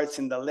almost starts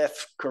in the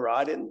left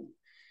carotid.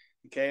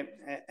 Okay,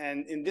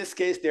 and in this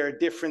case, there are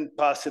different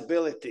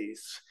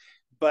possibilities.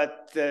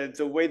 But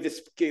the way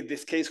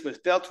this case was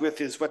dealt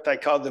with is what I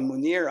call the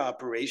Munir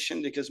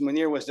operation, because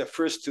Munir was the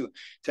first to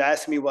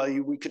ask me, well,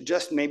 we could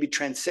just maybe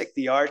transect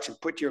the arch and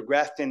put your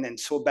graft in and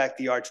sew back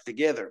the arch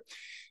together.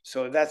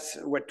 So that's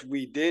what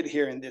we did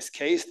here in this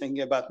case,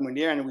 thinking about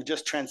Munir, and we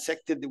just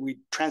transected, we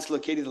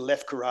translocated the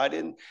left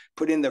carotid,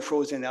 put in the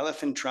frozen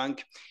elephant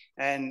trunk,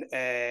 and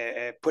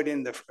put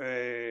in the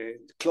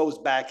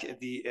closed back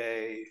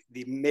the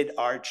mid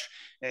arch,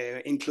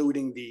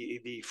 including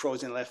the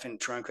frozen elephant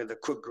trunk or the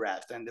Cook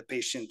graft, and the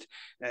patient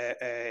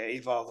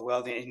evolved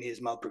well in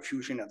his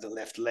malperfusion of the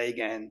left leg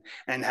and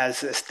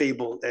has a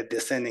stable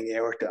descending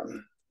aorta.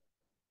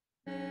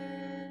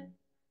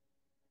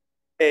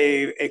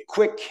 A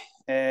quick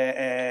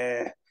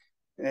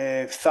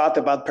thought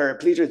about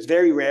paraplegia. It's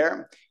very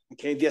rare.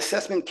 Okay, the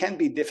assessment can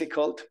be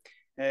difficult.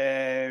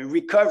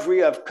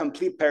 Recovery of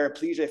complete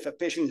paraplegia, if a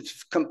patient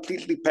is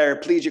completely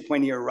paraplegic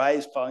when he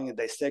arrives following a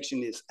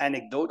dissection, is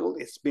anecdotal.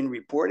 It's been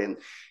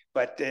reported,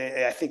 but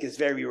I think it's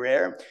very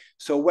rare.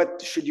 So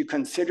what should you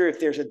consider?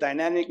 If there's a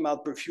dynamic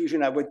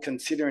malperfusion, I would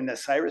consider an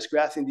Osiris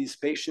graft in these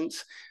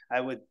patients.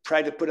 I would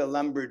try to put a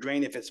lumbar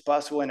drain if it's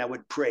possible, and I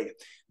would pray,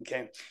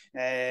 okay?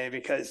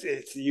 Because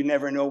you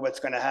never know what's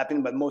gonna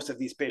happen, but most of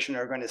these patients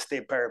are gonna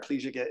stay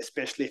paraplegic,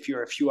 especially if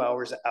you're a few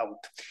hours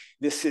out.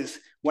 This is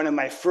one of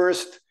my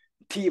first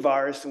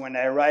TVARs when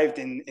I arrived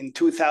in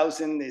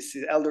 2000. This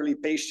elderly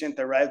patient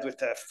arrived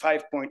with a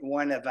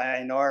 5.1 of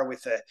INR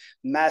with a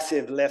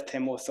massive left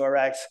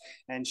hemothorax,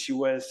 and she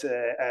was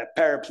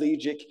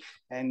paraplegic.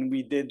 And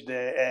we did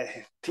the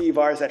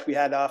TVARs that we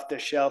had off the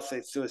shelf.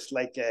 It was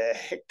like a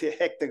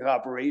hectic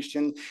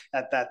operation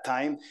at that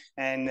time.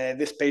 And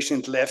this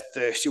patient left,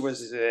 she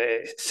was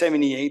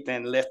 78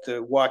 and left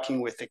walking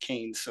with a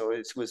cane. So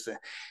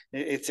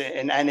it's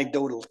an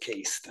anecdotal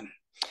case.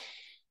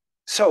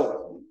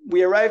 So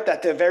we arrived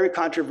at a very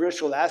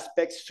controversial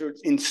aspect.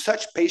 In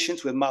such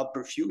patients with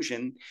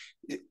malperfusion,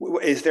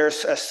 is there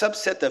a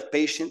subset of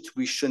patients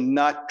we should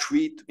not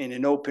treat in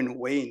an open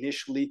way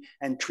initially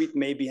and treat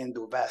maybe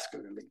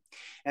endovascularly?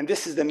 And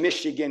this is the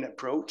Michigan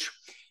approach.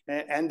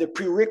 And the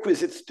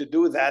prerequisites to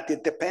do that,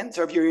 it depends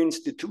on your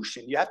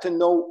institution. You have to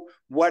know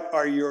what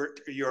are your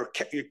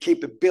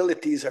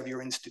capabilities of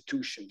your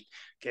institution.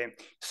 Okay,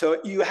 so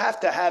you have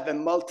to have a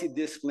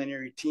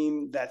multidisciplinary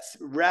team that's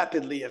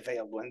rapidly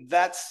available, and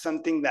that's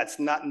something that's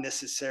not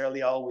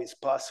necessarily always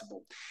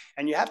possible.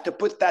 And you have to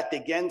put that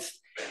against,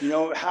 you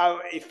know, how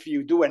if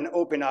you do an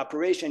open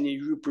operation and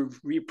you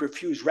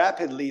reperfuse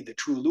rapidly the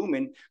true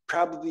lumen,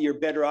 probably you're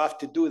better off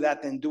to do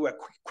that than do a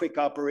quick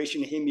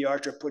operation,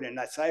 hemiarch, or put an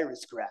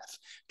Osiris graft.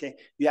 Okay,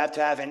 you have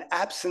to have an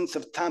absence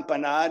of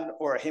tamponade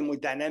or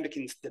hemodynamic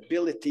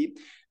instability,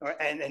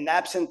 and an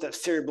absence of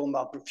cerebral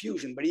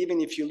malperfusion. But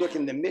even if you look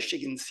in the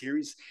Michigan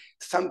series,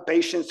 some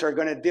patients are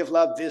going to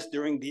develop this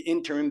during the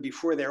interim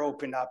before their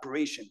open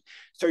operation.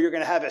 So you're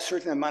going to have a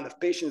certain amount of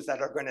patients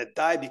that are going to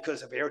die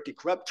because of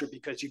aortic rupture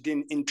because you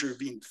didn't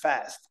intervene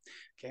fast.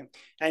 Okay,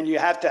 and you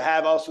have to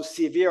have also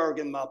severe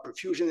organ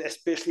malperfusion,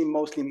 especially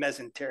mostly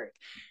mesenteric.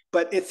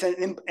 But it's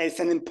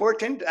an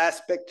important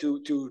aspect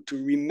to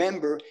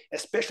remember,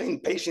 especially in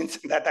patients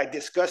that I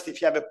discussed.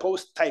 If you have a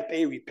post-type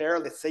A repair,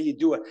 let's say you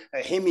do a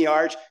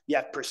hemiarch, you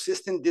have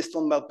persistent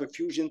distal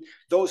malperfusion,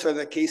 those are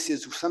the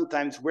cases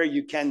sometimes where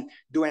you can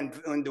do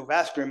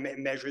endovascular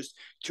measures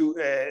to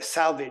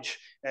salvage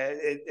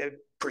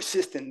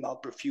persistent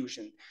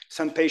malperfusion.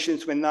 Some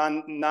patients with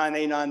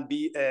non-A,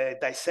 non-B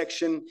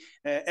dissection,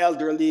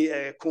 elderly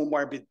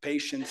comorbid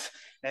patients,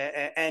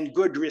 and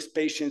good risk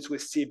patients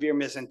with severe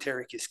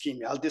mesenteric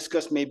ischemia. I'll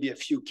discuss maybe a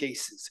few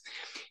cases.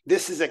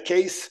 This is a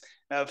case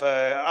of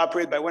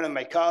operated by one of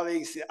my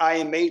colleagues,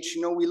 IMH.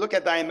 You know, we look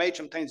at IMH,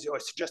 sometimes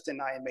it's just an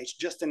IMH.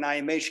 Just an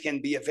IMH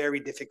can be a very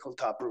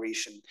difficult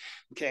operation,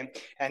 okay?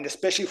 And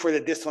especially for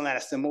the distal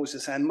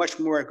anastomosis, I'm much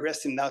more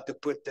aggressive now to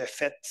put the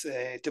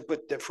to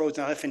put the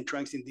frozen elephant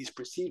trunks in these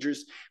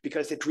procedures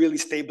because it really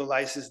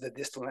stabilizes the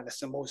distal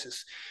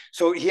anastomosis.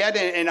 So he had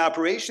an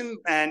operation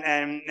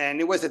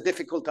and it was a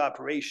difficult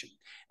operation.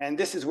 And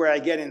this is where I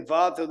get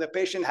involved. So the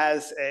patient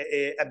has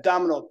a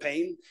abdominal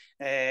pain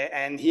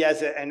and he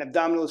has an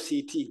abdominal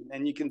CT.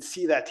 And you can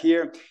see that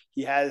here,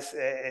 he has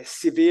a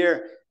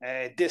severe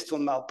distal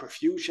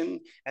malperfusion,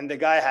 and the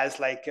guy has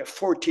like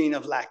 14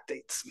 of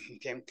lactates,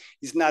 okay?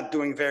 He's not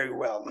doing very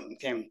well,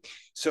 okay?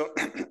 So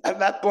at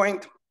that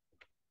point,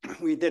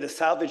 we did a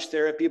salvage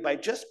therapy by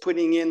just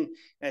putting in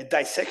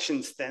dissection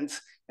stents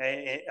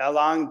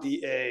along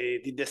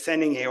the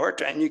descending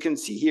aorta. And you can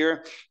see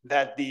here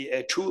that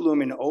the true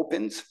lumen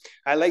opens.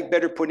 I like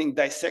better putting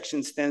dissection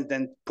stents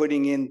than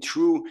putting in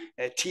true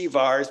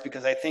TVARs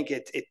because I think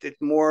it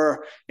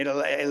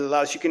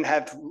allows, you can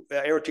have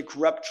aortic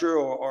rupture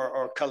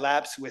or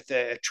collapse with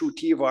a true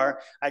TVAR.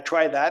 I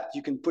try that.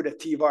 You can put a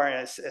TVAR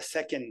as a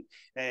second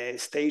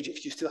stage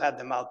if you still have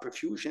the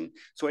malperfusion.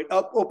 So it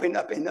opened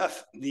up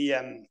enough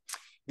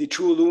the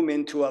true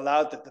lumen to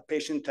allow that the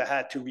patient to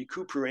have to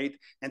recuperate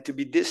and to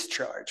be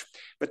discharged.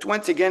 But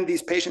once again,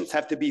 these patients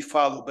have to be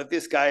followed. But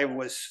this guy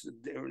was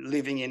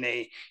living in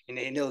a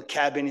little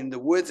cabin in the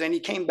woods, and he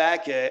came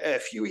back a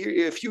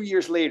few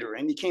years later,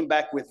 and he came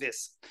back with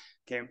this.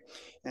 Okay,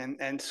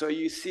 and so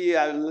you see,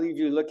 I'll leave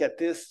you look at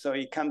this. So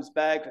he comes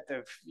back with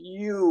a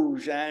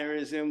huge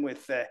aneurysm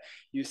with,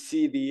 you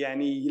see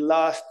and he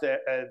lost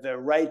the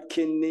right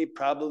kidney,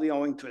 probably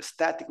owing to a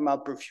static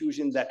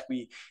malperfusion that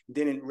we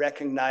didn't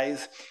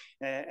recognize.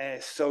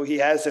 So he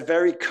has a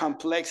very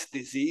complex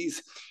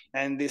disease.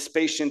 And this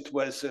patient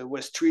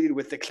was treated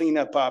with a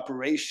cleanup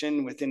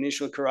operation with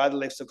initial carotid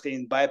left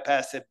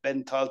bypass, a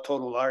Bentall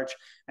total arch,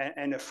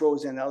 and a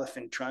frozen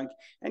elephant trunk.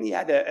 And he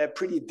had a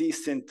pretty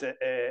decent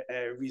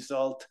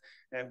result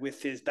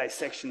with his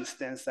dissection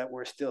stents that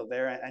were still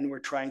there. And we're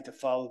trying to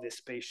follow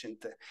this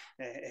patient,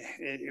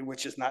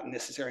 which is not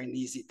necessarily an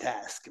easy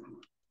task.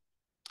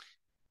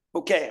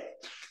 Okay,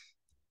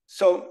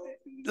 so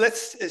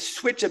let's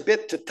switch a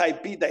bit to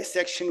type B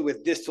dissection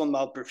with distal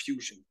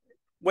malperfusion.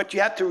 What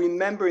you have to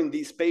remember in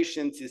these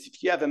patients is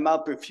if you have a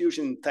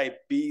malperfusion in type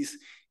B's,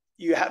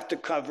 you have to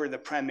cover the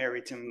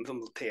primary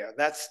intimal tear.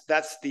 That's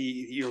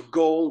your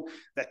goal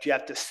that you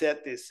have to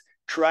set is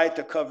try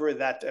to cover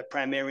that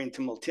primary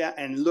intimal tear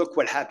and look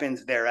what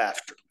happens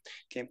thereafter.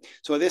 Okay,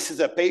 so this is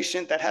a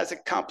patient that has a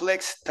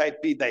complex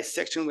type B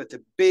dissection with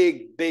a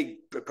big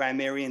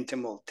primary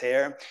intimal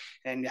tear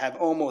and have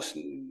almost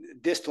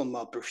distal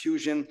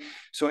malperfusion.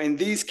 So in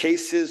these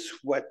cases,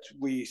 what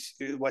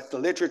the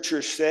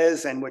literature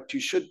says and what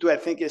you should do, I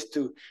think, is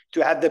to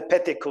have the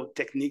petticoat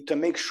technique to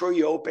make sure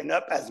you open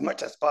up as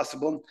much as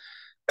possible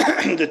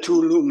the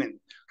true lumen.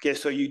 Okay,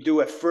 so you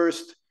do a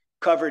first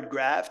covered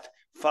graft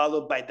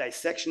followed by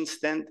dissection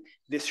stent.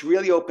 This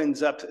really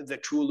opens up the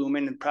true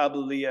lumen and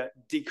probably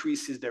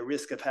decreases the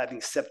risk of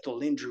having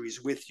septal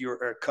injuries with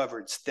your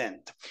covered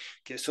stent.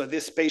 Okay, so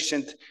this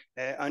patient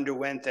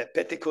underwent a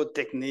petticoat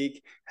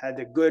technique, had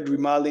a good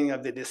remodeling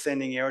of the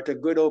descending aorta,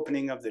 good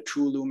opening of the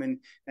true lumen,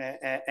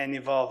 and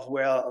evolved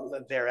well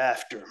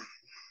thereafter.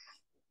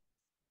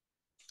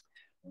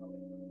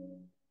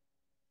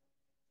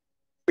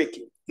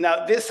 Quickie.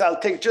 Now this,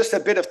 I'll take just a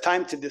bit of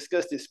time to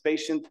discuss this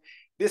patient.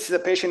 This is a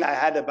patient I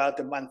had about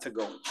a month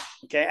ago,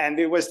 okay? And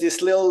there was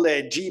this little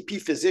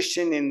GP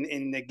physician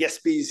in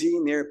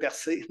Gaspésie near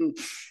Percé,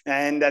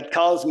 and that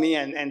calls me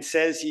and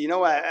says, you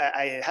know,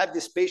 I have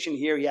this patient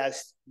here. He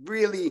has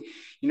really,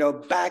 you know,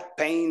 back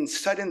pain,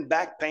 sudden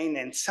back pain,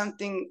 and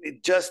something,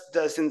 it just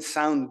doesn't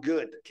sound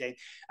good, okay?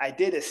 I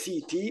did a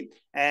CT,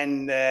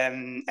 and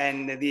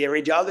the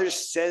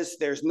radiologist says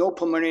there's no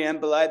pulmonary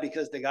emboli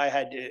because the guy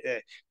had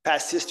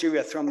past history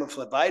of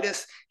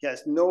thrombophlebitis. He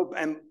has no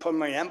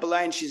pulmonary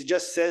emboli, and she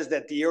just says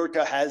that the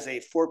aorta has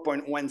a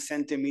 4.1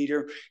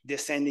 centimeter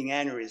descending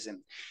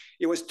aneurysm.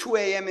 It was 2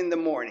 a.m. in the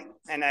morning,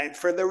 and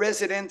for the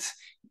residents,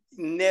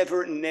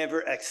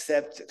 never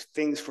accept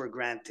things for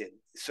granted.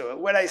 So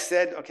what I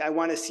said, okay, I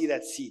want to see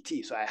that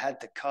CT. So I had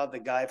to call the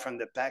guy from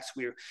the PACS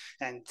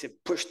and to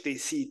push the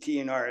CT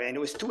and it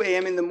was 2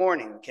 a.m. in the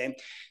morning, okay?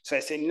 So I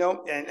said,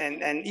 no,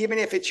 and even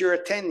if it's your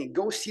attending,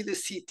 go see the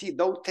CT.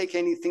 Don't take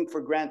anything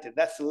for granted.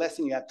 That's the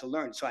lesson you have to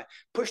learn. So I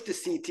pushed the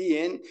CT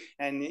in,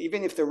 and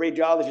even if the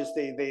radiologists,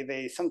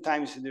 they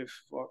sometimes,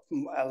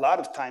 a lot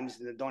of times,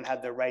 they don't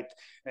have the right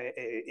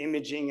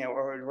imaging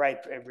or right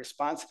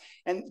response,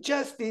 and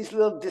just these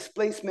little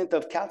displacement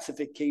of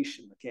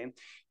calcification, okay?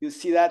 You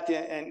see that,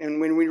 and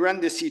when we run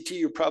the CT,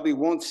 you probably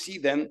won't see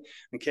them,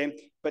 okay?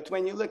 But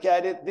when you look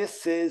at it,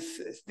 this is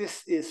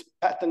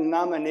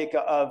pathognomonic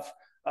of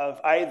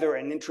either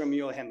an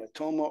intramural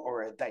hematoma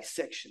or a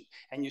dissection.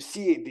 And you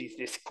see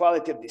this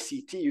quality of the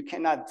CT, you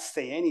cannot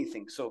say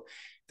anything. So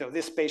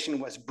this patient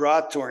was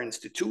brought to our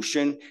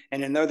institution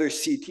and another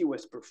CT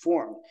was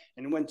performed.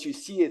 And once you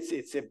see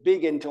it's a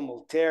big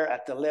intimal tear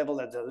at the level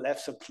of the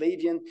left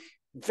subclavian,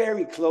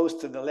 very close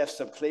to the left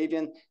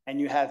subclavian,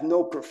 and you have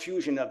no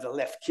perfusion of the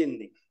left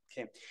kidney.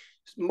 Okay,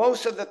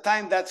 most of the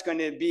time that's going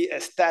to be a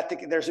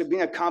static. There's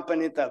been a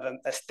component of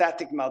a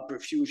static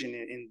malperfusion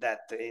in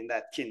that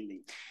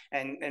kidney,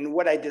 and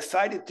what I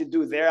decided to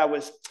do there,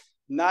 the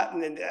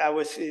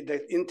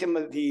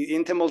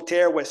intimal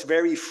tear was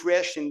very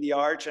fresh in the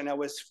arch, and I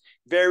was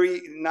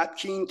very not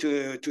keen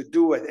to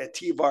do a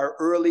TVAR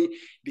early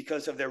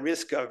because of the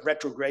risk of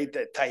retrograde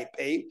type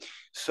A.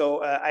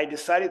 So I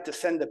decided to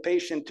send the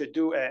patient to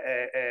do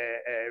a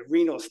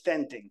renal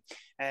stenting.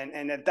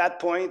 And at that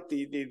point,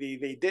 they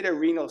did a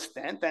renal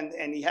stent,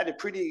 and he had a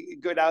pretty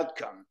good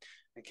outcome.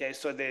 Okay,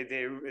 so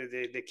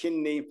the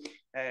kidney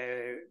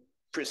had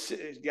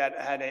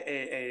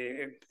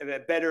a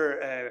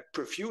better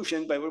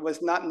perfusion, but it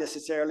was not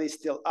necessarily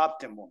still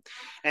optimal.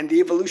 And the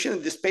evolution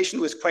of this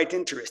patient was quite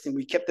interesting.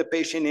 We kept the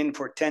patient in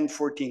for 10,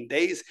 14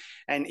 days,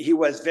 and he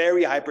was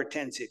very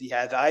hypertensive. He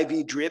had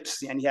IV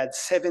drips, and he had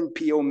 7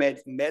 PO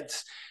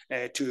meds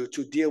to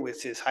deal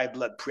with his high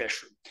blood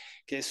pressure.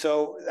 Okay,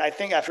 so I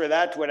think after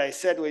that, what I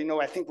said, well, you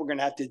know, I think we're going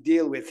to have to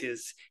deal with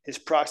his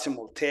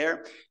proximal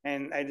tear.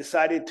 And I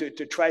decided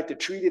to try to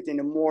treat it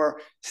in a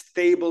more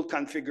stable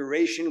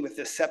configuration with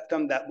a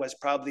septum that was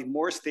probably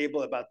more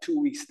stable about 2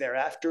 weeks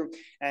thereafter,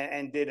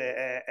 and did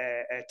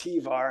a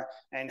TVAR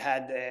and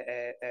had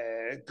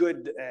a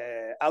good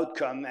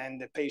outcome.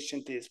 And the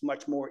patient is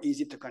much more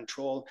easy to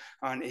control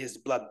on his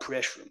blood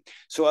pressure.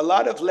 So a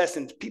lot of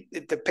lessons.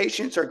 The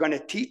patients are going to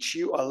teach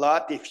you a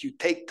lot if you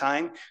take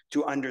time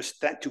to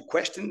understand, to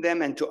question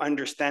them, and to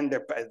understand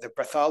the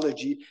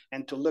pathology,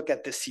 and to look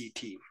at the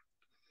CT.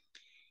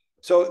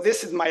 So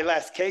this is my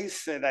last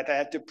case that I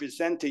had to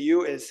present to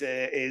you. Is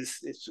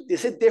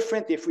it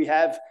different if we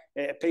have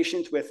a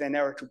patient with an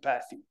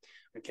aortopathy?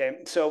 Okay,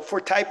 so for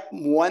type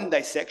 1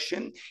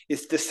 dissection,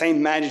 it's the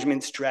same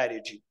management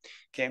strategy.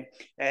 Okay,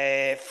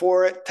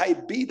 for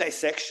type B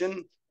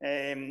dissection,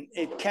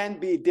 it can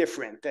be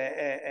different.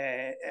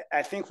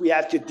 I think we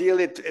have to deal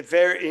it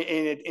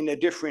in a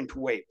different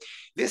way.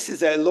 This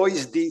is a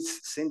Loeys-Dietz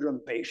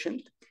syndrome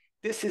patient.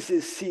 This is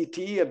his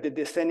CT of the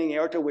descending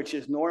aorta, which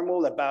is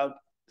normal about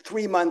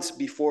 3 months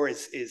before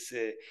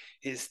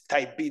his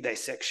type B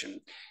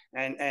dissection.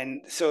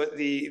 And so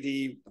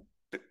the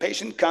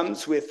patient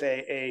comes with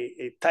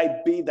a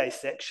type B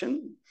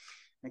dissection,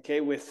 okay,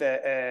 with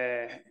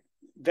a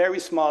very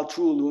small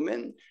true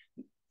lumen.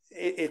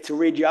 It's a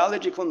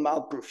radiological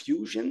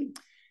malperfusion,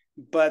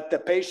 but the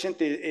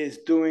patient is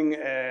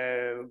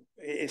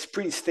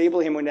pretty stable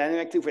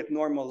hemodynamically with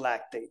normal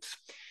lactates.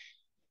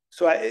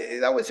 So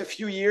that was a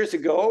few years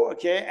ago,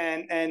 okay,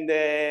 and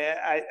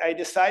I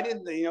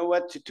decided, you know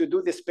what, to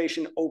do this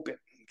patient open,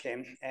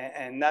 okay,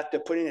 and not to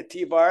put in a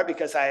TVAR,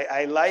 because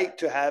I like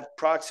to have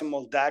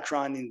proximal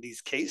dacron in these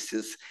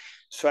cases.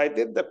 So I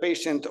did the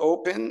patient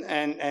open,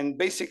 and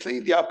basically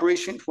the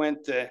operation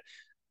went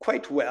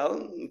quite well,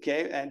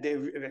 okay, and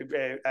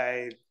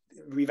I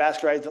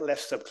revascularized the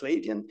left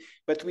subclavian,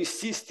 but we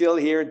see still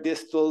here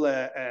distal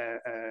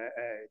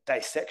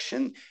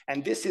dissection,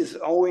 and this is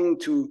owing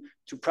to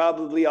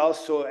probably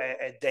also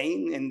a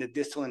Dane in the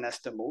distal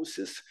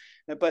anastomosis.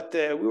 But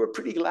we were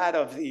pretty glad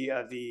of the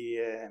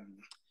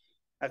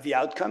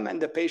outcome,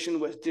 and the patient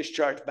was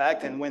discharged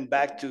back and went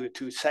back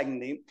to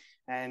Saguenay.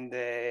 And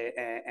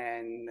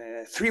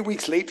 3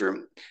 weeks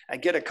later, I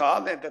get a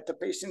call that the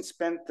patient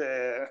spent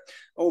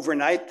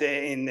overnight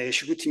in the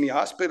Chicoutimi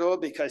hospital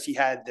because he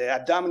had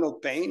abdominal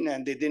pain,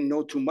 and they didn't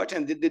know too much,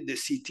 and they did the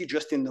CT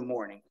just in the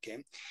morning,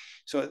 okay?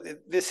 So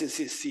this is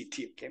his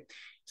CT, okay?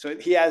 So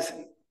he has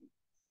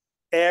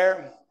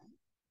air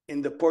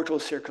in the portal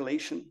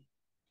circulation,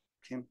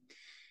 okay?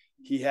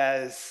 He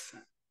has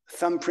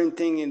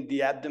thumbprinting in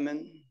the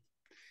abdomen.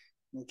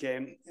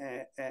 Okay,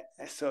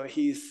 so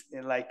he's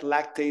like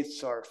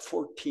lactates are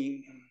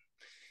 14.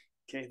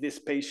 Okay, this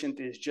patient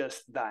is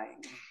just dying.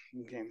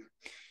 Okay,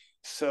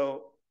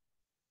 so,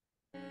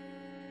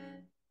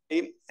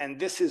 and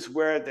this is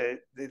where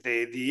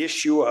the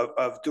issue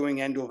of doing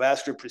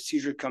endovascular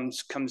procedure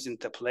comes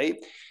into play.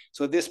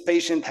 So this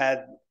patient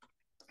had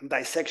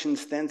dissection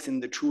stents in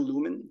the true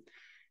lumen,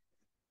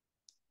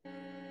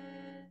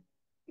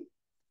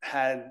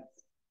 had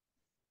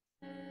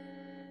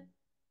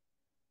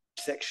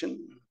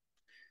section,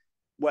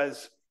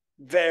 was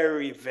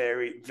very,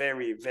 very,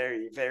 very,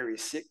 very, very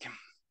sick.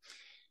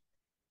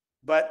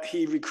 But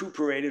he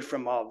recuperated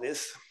from all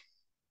this.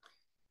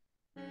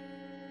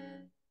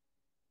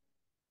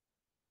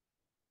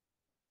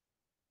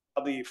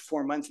 Probably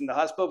 4 months in the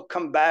hospital,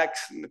 come back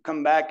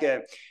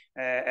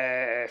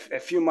a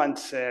few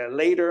months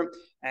later,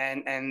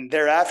 and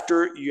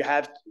thereafter you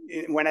have,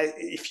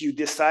 if you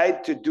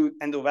decide to do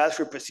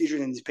endovascular procedure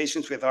in these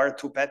patients with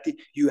aortopathy,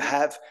 you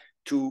have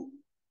to,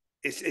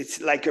 it's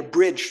like a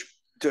bridge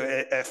to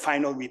a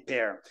final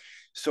repair.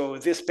 So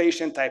this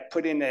patient, I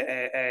put in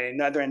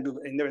another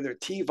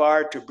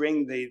TVAR to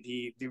bring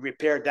the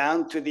repair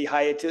down to the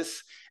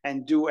hiatus,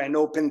 and do an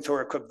open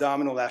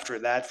thoracoabdominal after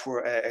that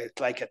for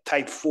like a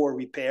type 4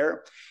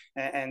 repair.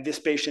 And this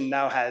patient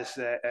now has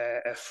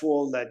a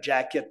full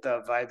jacket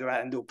of either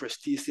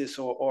endoprosthesis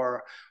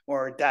or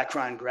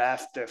Dacron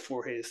graft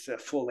for his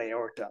full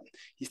aorta.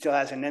 He still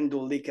has an endo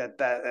leak at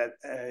that.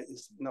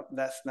 No,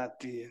 that's not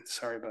the,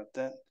 sorry about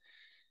that.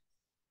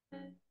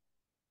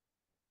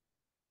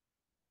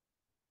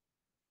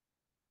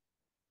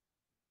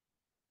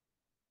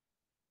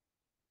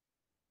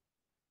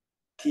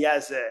 He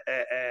has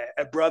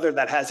a brother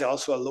that has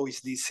also a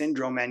Loeys-Dietz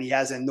syndrome, and he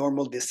has a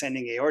normal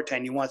descending aorta,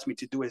 and he wants me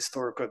to do his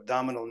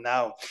thoracoabdominal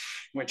now,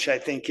 which I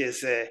think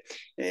is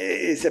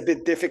a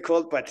bit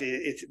difficult, but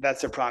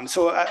that's a problem.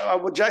 So I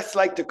would just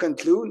like to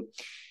conclude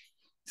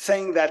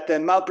saying that the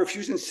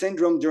malperfusion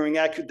syndrome during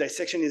acute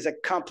dissection is a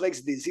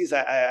complex disease,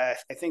 I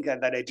think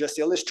that I just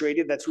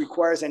illustrated, that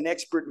requires an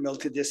expert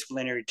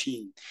multidisciplinary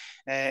team.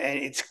 And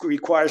it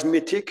requires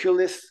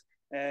meticulous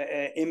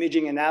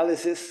imaging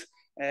analysis.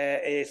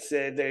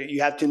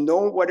 You have to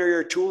know what are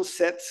your tool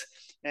sets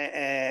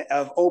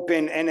of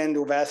open and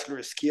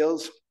endovascular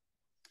skills.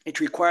 It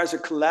requires a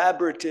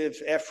collaborative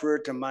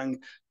effort among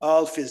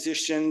all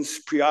physicians,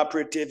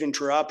 preoperative,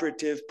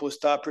 intraoperative,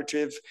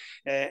 postoperative,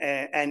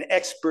 an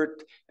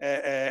expert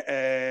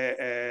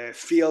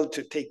field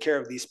to take care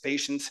of these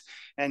patients.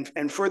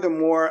 And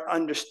furthermore,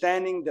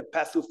 understanding the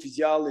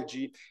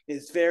pathophysiology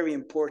is very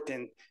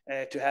important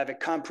to have a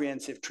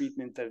comprehensive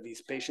treatment of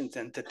these patients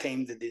and to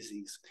tame the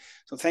disease.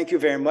 So thank you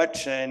very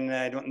much. And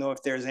I don't know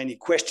if there's any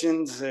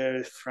questions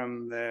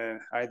from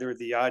either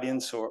the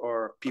audience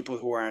or people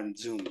who are on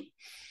Zoom.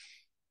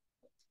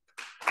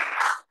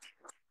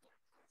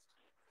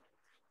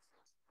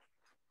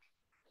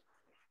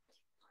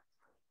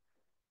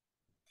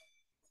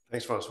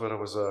 Thanks, François. That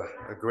was a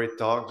great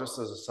talk. Just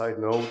as a side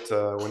note,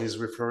 when he's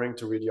referring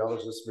to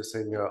radiologists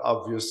missing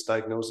obvious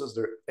diagnosis,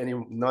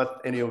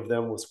 not any of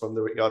them was from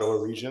the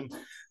Ottawa region.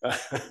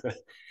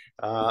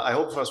 I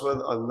hope,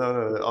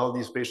 François, all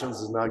these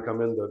patients did not come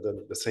in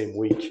the same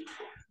week.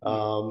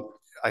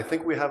 I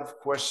think we have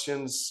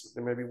questions,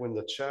 maybe in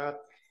the chat.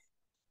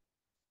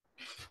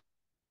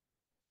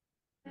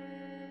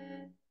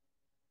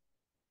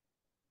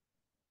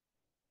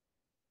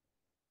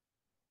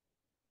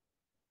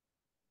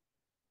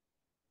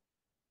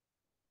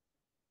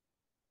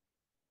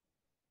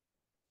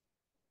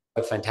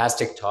 A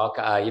fantastic talk.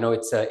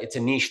 It's a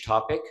niche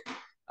topic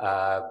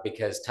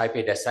because type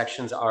A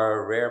dissections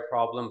are a rare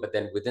problem, but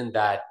then within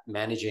that,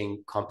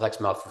 managing complex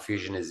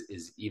malperfusion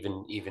is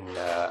even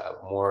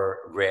more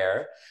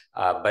rare,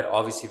 but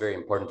obviously very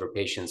important for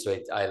patients. So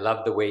I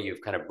love the way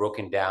you've kind of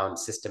broken down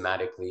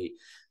systematically,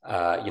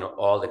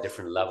 all the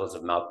different levels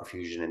of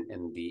malperfusion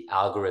and the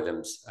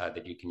algorithms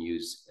that you can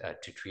use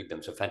to treat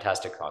them. So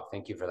fantastic talk.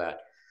 Thank you for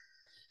that.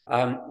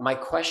 My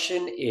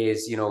question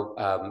is,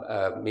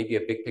 maybe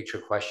a big picture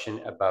question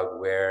about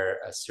where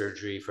a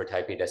surgery for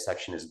type A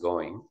dissection is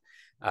going.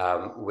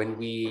 When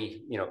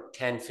we,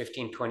 10,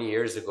 15, 20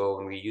 years ago,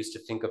 when we used to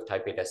think of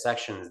type A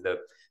dissections,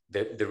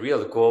 the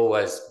real goal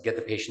was get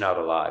the patient out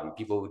alive. And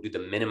people would do the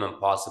minimum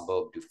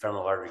possible, do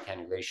femoral artery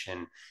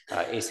cannulation,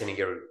 ascending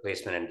aortic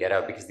replacement, and get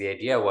out, because the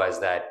idea was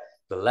that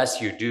the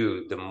less you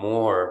do, the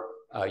more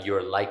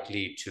you're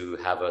likely to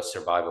have a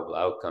survivable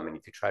outcome. And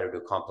if you try to do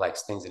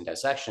complex things in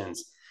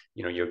dissections,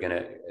 there's going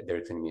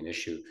to be an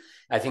issue.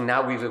 I think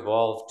now we've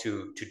evolved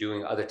to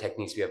doing other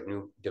techniques. We have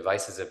new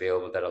devices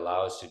available that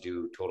allow us to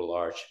do total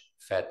arch,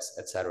 FETs,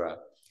 etc.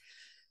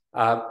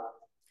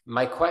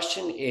 My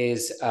question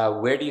is,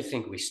 where do you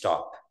think we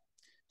stop?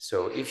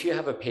 So if you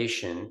have a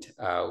patient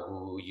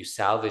who you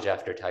salvage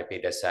after type A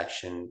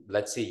dissection,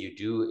 let's say you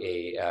do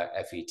a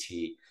FET,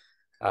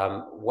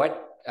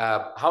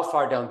 how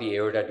far down the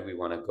aorta do we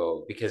want to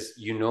go? Because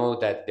you know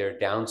that their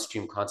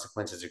downstream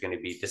consequences are going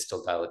to be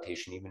distal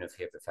dilatation, even if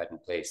you have the FET in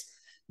place.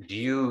 Do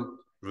you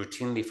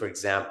routinely, for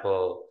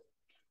example,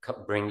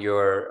 bring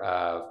your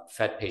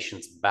FET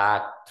patients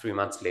back 3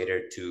 months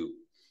later to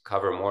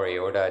cover more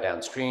aorta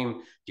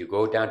downstream? Do you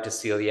go down to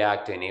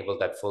celiac to enable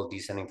that full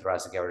descending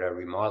thoracic aorta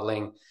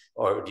remodeling?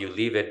 Or do you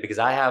leave it? Because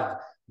I have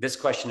this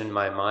question in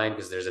my mind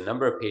because there's a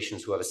number of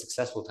patients who have a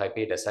successful type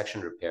A dissection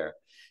repair,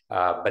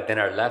 but then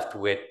are left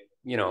with,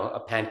 a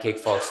pancake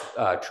false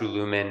true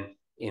lumen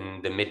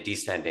in the mid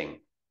descending.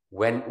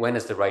 When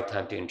is the right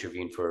time to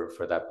intervene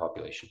for that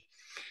population?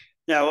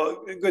 Yeah,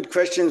 well, good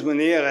questions,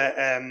 Munir.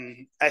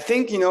 I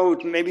think,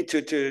 maybe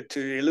to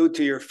allude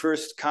to your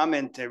first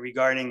comment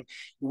regarding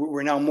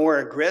we're now more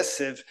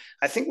aggressive.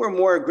 I think we're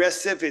more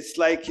aggressive. It's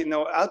like,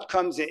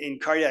 outcomes in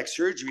cardiac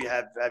surgery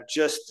have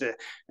just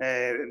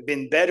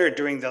been better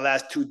during the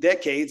last 2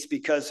 decades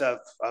because of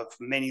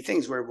many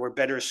things. We're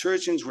better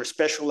surgeons. We're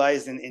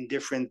specialized in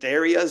different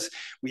areas.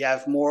 We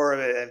have more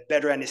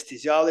better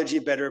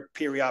anesthesiology, better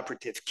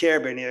perioperative care,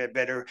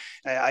 better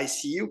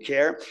ICU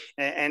care.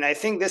 And I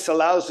think this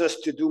allows us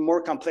to do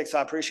more complex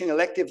operation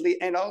electively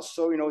and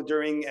also,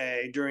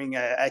 during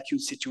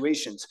acute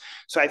situations.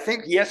 So I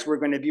think, yes, we're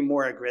going to be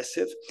more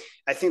aggressive.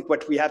 I think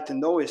what we have to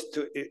know is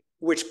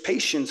which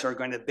patients are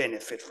going to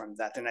benefit from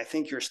that. And I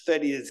think your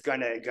study is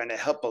going to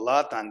help a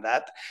lot on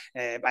that.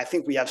 I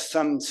think we have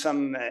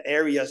some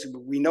areas.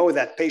 We know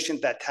that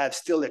patients that have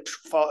still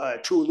a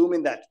true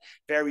lumen that's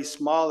very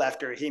small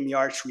after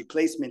hemiarch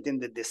replacement in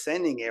the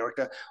descending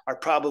aorta are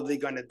probably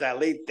going to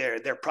dilate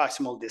their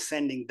proximal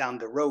descending down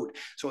the road.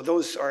 So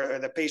those are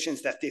the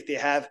patients that if they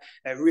have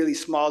a really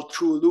small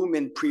true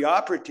lumen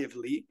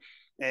preoperatively,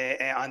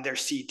 on their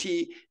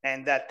CT,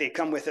 and that they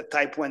come with a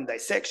type 1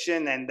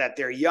 dissection and that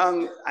they're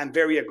young, I'm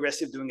very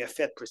aggressive doing a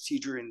FET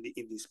procedure in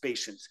these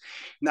patients.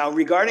 Now,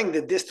 regarding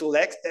the distal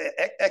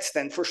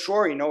extent, for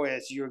sure,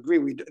 as you agree,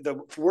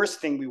 the worst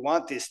thing we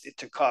want is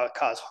to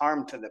cause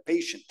harm to the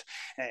patient.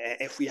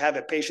 If we have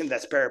a patient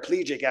that's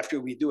paraplegic after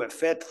we do a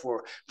FET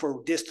for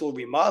distal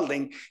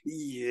remodeling,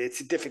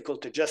 it's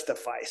difficult to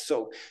justify.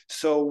 So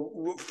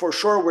for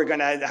sure, we're going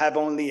to have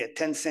only a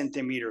 10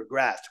 centimeter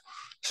graft.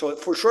 So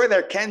for sure,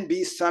 there can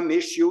be some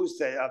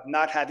issues of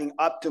not having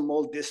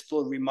optimal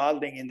distal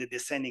remodeling in the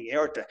descending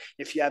aorta.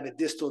 If you have a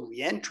distal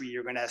reentry,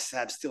 you're going to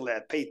have still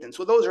that patent.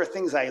 So those are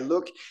things I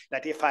look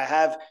that if I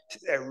have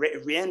a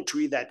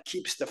reentry that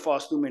keeps the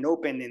false lumen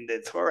open in the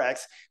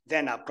thorax,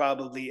 then I'll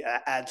probably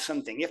add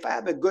something. If I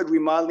have a good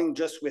remodeling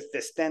just with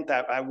the stent,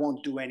 I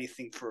won't do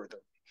anything further.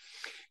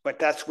 But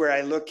that's where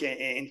I look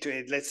into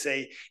it. Let's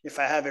say if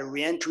I have a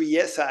reentry,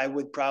 yes, I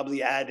would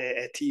probably add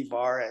a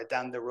TVAR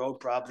down the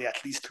road, probably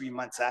at least 3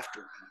 months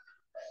after.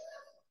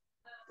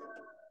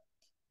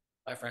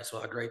 Hi,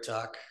 François. Great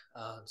talk.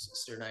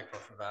 Steer Nyquil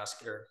from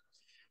Vascular.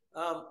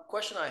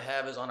 Question I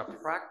have is on a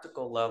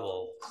practical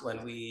level,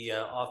 when we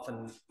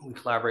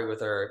collaborate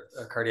with our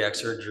cardiac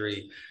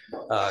surgery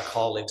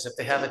colleagues, if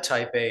they have a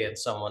type A and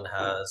someone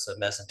has a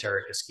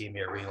mesenteric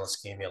ischemia, renal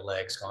ischemia,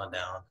 legs gone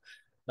down,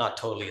 not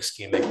totally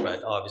ischemic,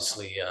 but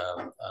obviously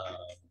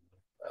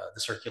the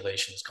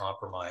circulation is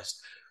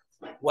compromised.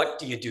 What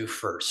do you do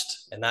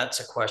first? And that's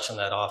a question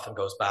that often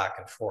goes back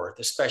and forth,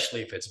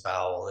 especially if it's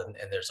bowel and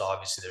there's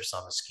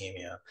some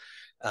ischemia.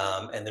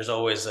 And there's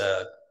always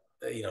the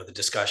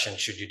discussion,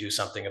 should you do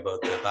something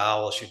about the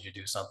bowel? Should you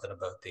do something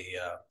about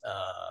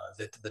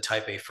the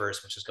type A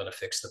first, which is going to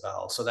fix the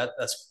bowel? So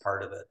that's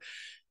part of it.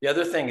 The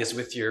other thing is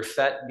with your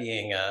FET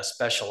being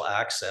special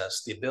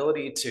access, the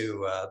ability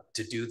to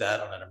do that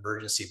on an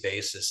emergency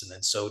basis and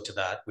then sew to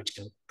that, which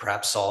can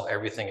perhaps solve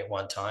everything at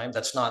one time.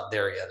 That's not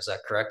there yet. Is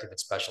that correct? If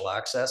it's special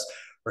access,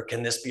 or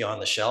can this be on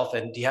the shelf?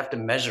 And do you have to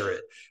measure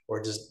it,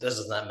 or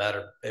doesn't that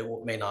matter? It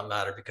may not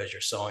matter because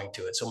you're sewing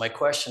to it. So my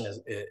question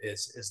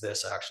is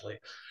this actually.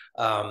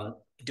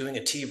 Doing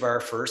a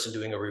TVAR first and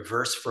doing a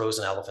reverse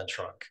frozen elephant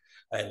trunk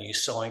and you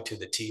sewing to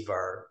the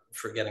TVAR,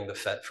 forgetting the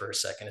FET for a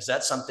second. Is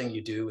that something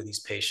you do with these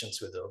patients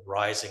with a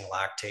rising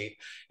lactate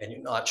and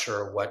you're not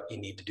sure what you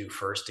need to do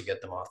first to get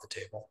them off the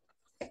table?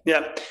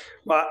 Yeah,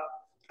 well,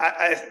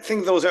 I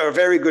think those are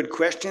very good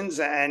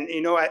questions. And,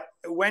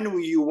 when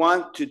you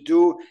want to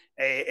do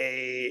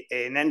an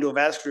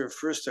endovascular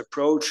first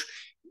approach,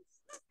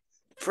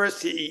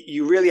 first,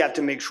 you really have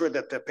to make sure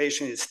that the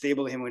patient is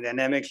stable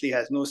hemodynamically,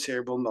 has no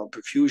cerebral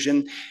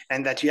malperfusion,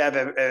 and that you have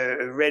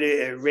a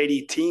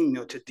ready team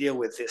to deal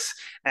with this.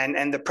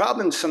 And the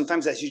problem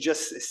sometimes, as you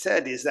just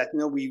said, is that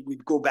we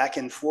go back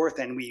and forth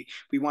and we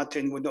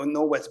don't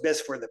know what's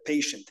best for the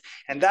patient.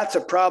 And that's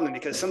a problem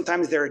because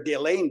sometimes there are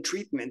delays in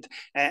treatment,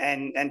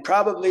 and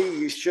probably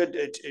you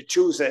should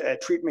choose a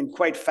treatment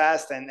quite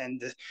fast,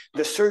 and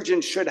the surgeon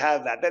should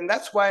have that. And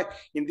that's why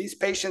in these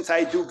patients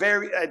I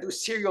do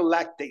serial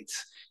lactates.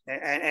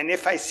 And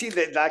if I see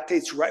that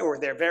lactates right, or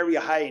they're very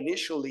high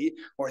initially,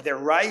 or they're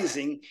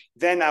rising,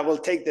 then I will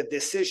take the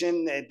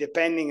decision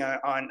depending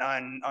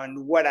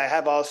on what I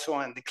have also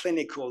on the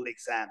clinical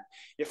exam.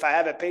 If I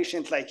have a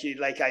patient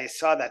like I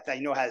saw that I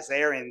know has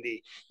air in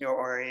the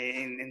or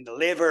in the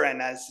liver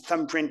and has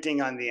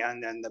thumbprinting on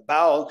the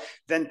bowel,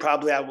 then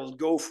probably I will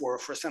go for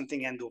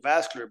something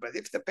endovascular. But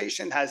if the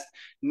patient has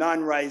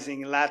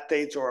non-rising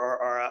lactates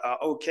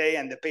or okay,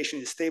 and the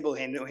patient is stable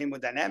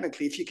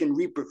hemodynamically, if you can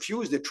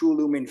reperfuse the true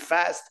lumen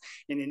fast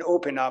in an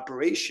open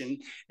operation,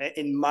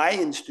 in my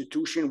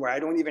institution where I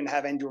don't even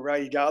have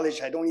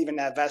endourology, I don't even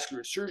have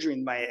vascular surgery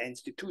in my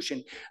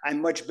institution,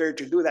 I'm much better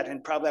to do that,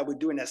 and probably I would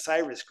do an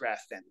Osiris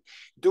graft then.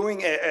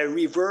 Doing a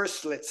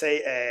reverse, let's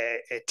say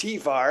a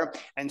TVAR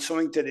and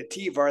sewing to the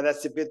TVAR,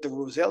 that's a bit the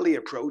Roselli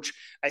approach,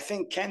 I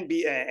think can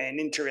be an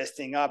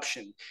interesting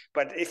option.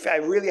 But if I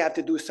really have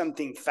to do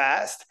something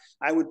fast,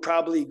 I would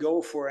probably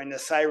go for an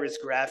Osiris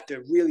graft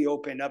to really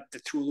open up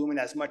the true lumen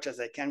as much as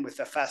I can with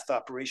a fast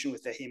operation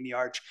with the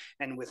hemiarch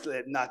and with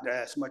not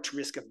as much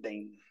risk of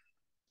Dane.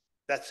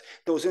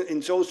 In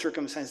those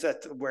circumstances,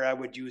 that's where I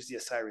would use the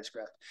Osiris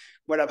graft.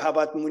 How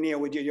about Munia?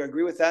 Would you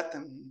agree with that?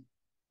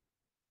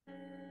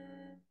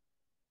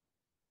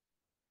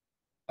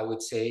 I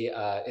would say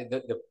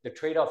the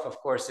trade-off, of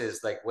course,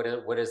 is like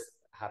what is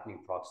happening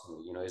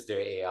proximally. Is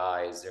there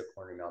AI? Is there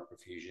coronary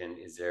malperfusion?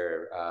 Is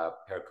there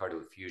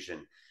pericardial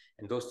effusion?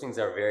 And those things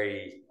are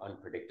very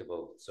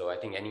unpredictable. So I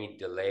think any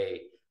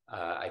delay,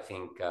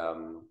 can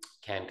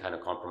kind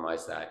of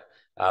compromise that.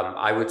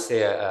 I would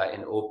say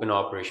an open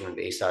operation with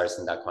ASARS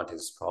in that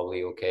context is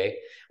probably okay.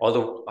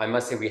 Although I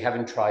must say we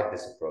haven't tried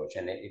this approach,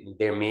 and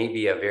there may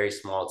be a very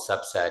small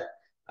subset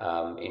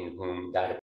in whom that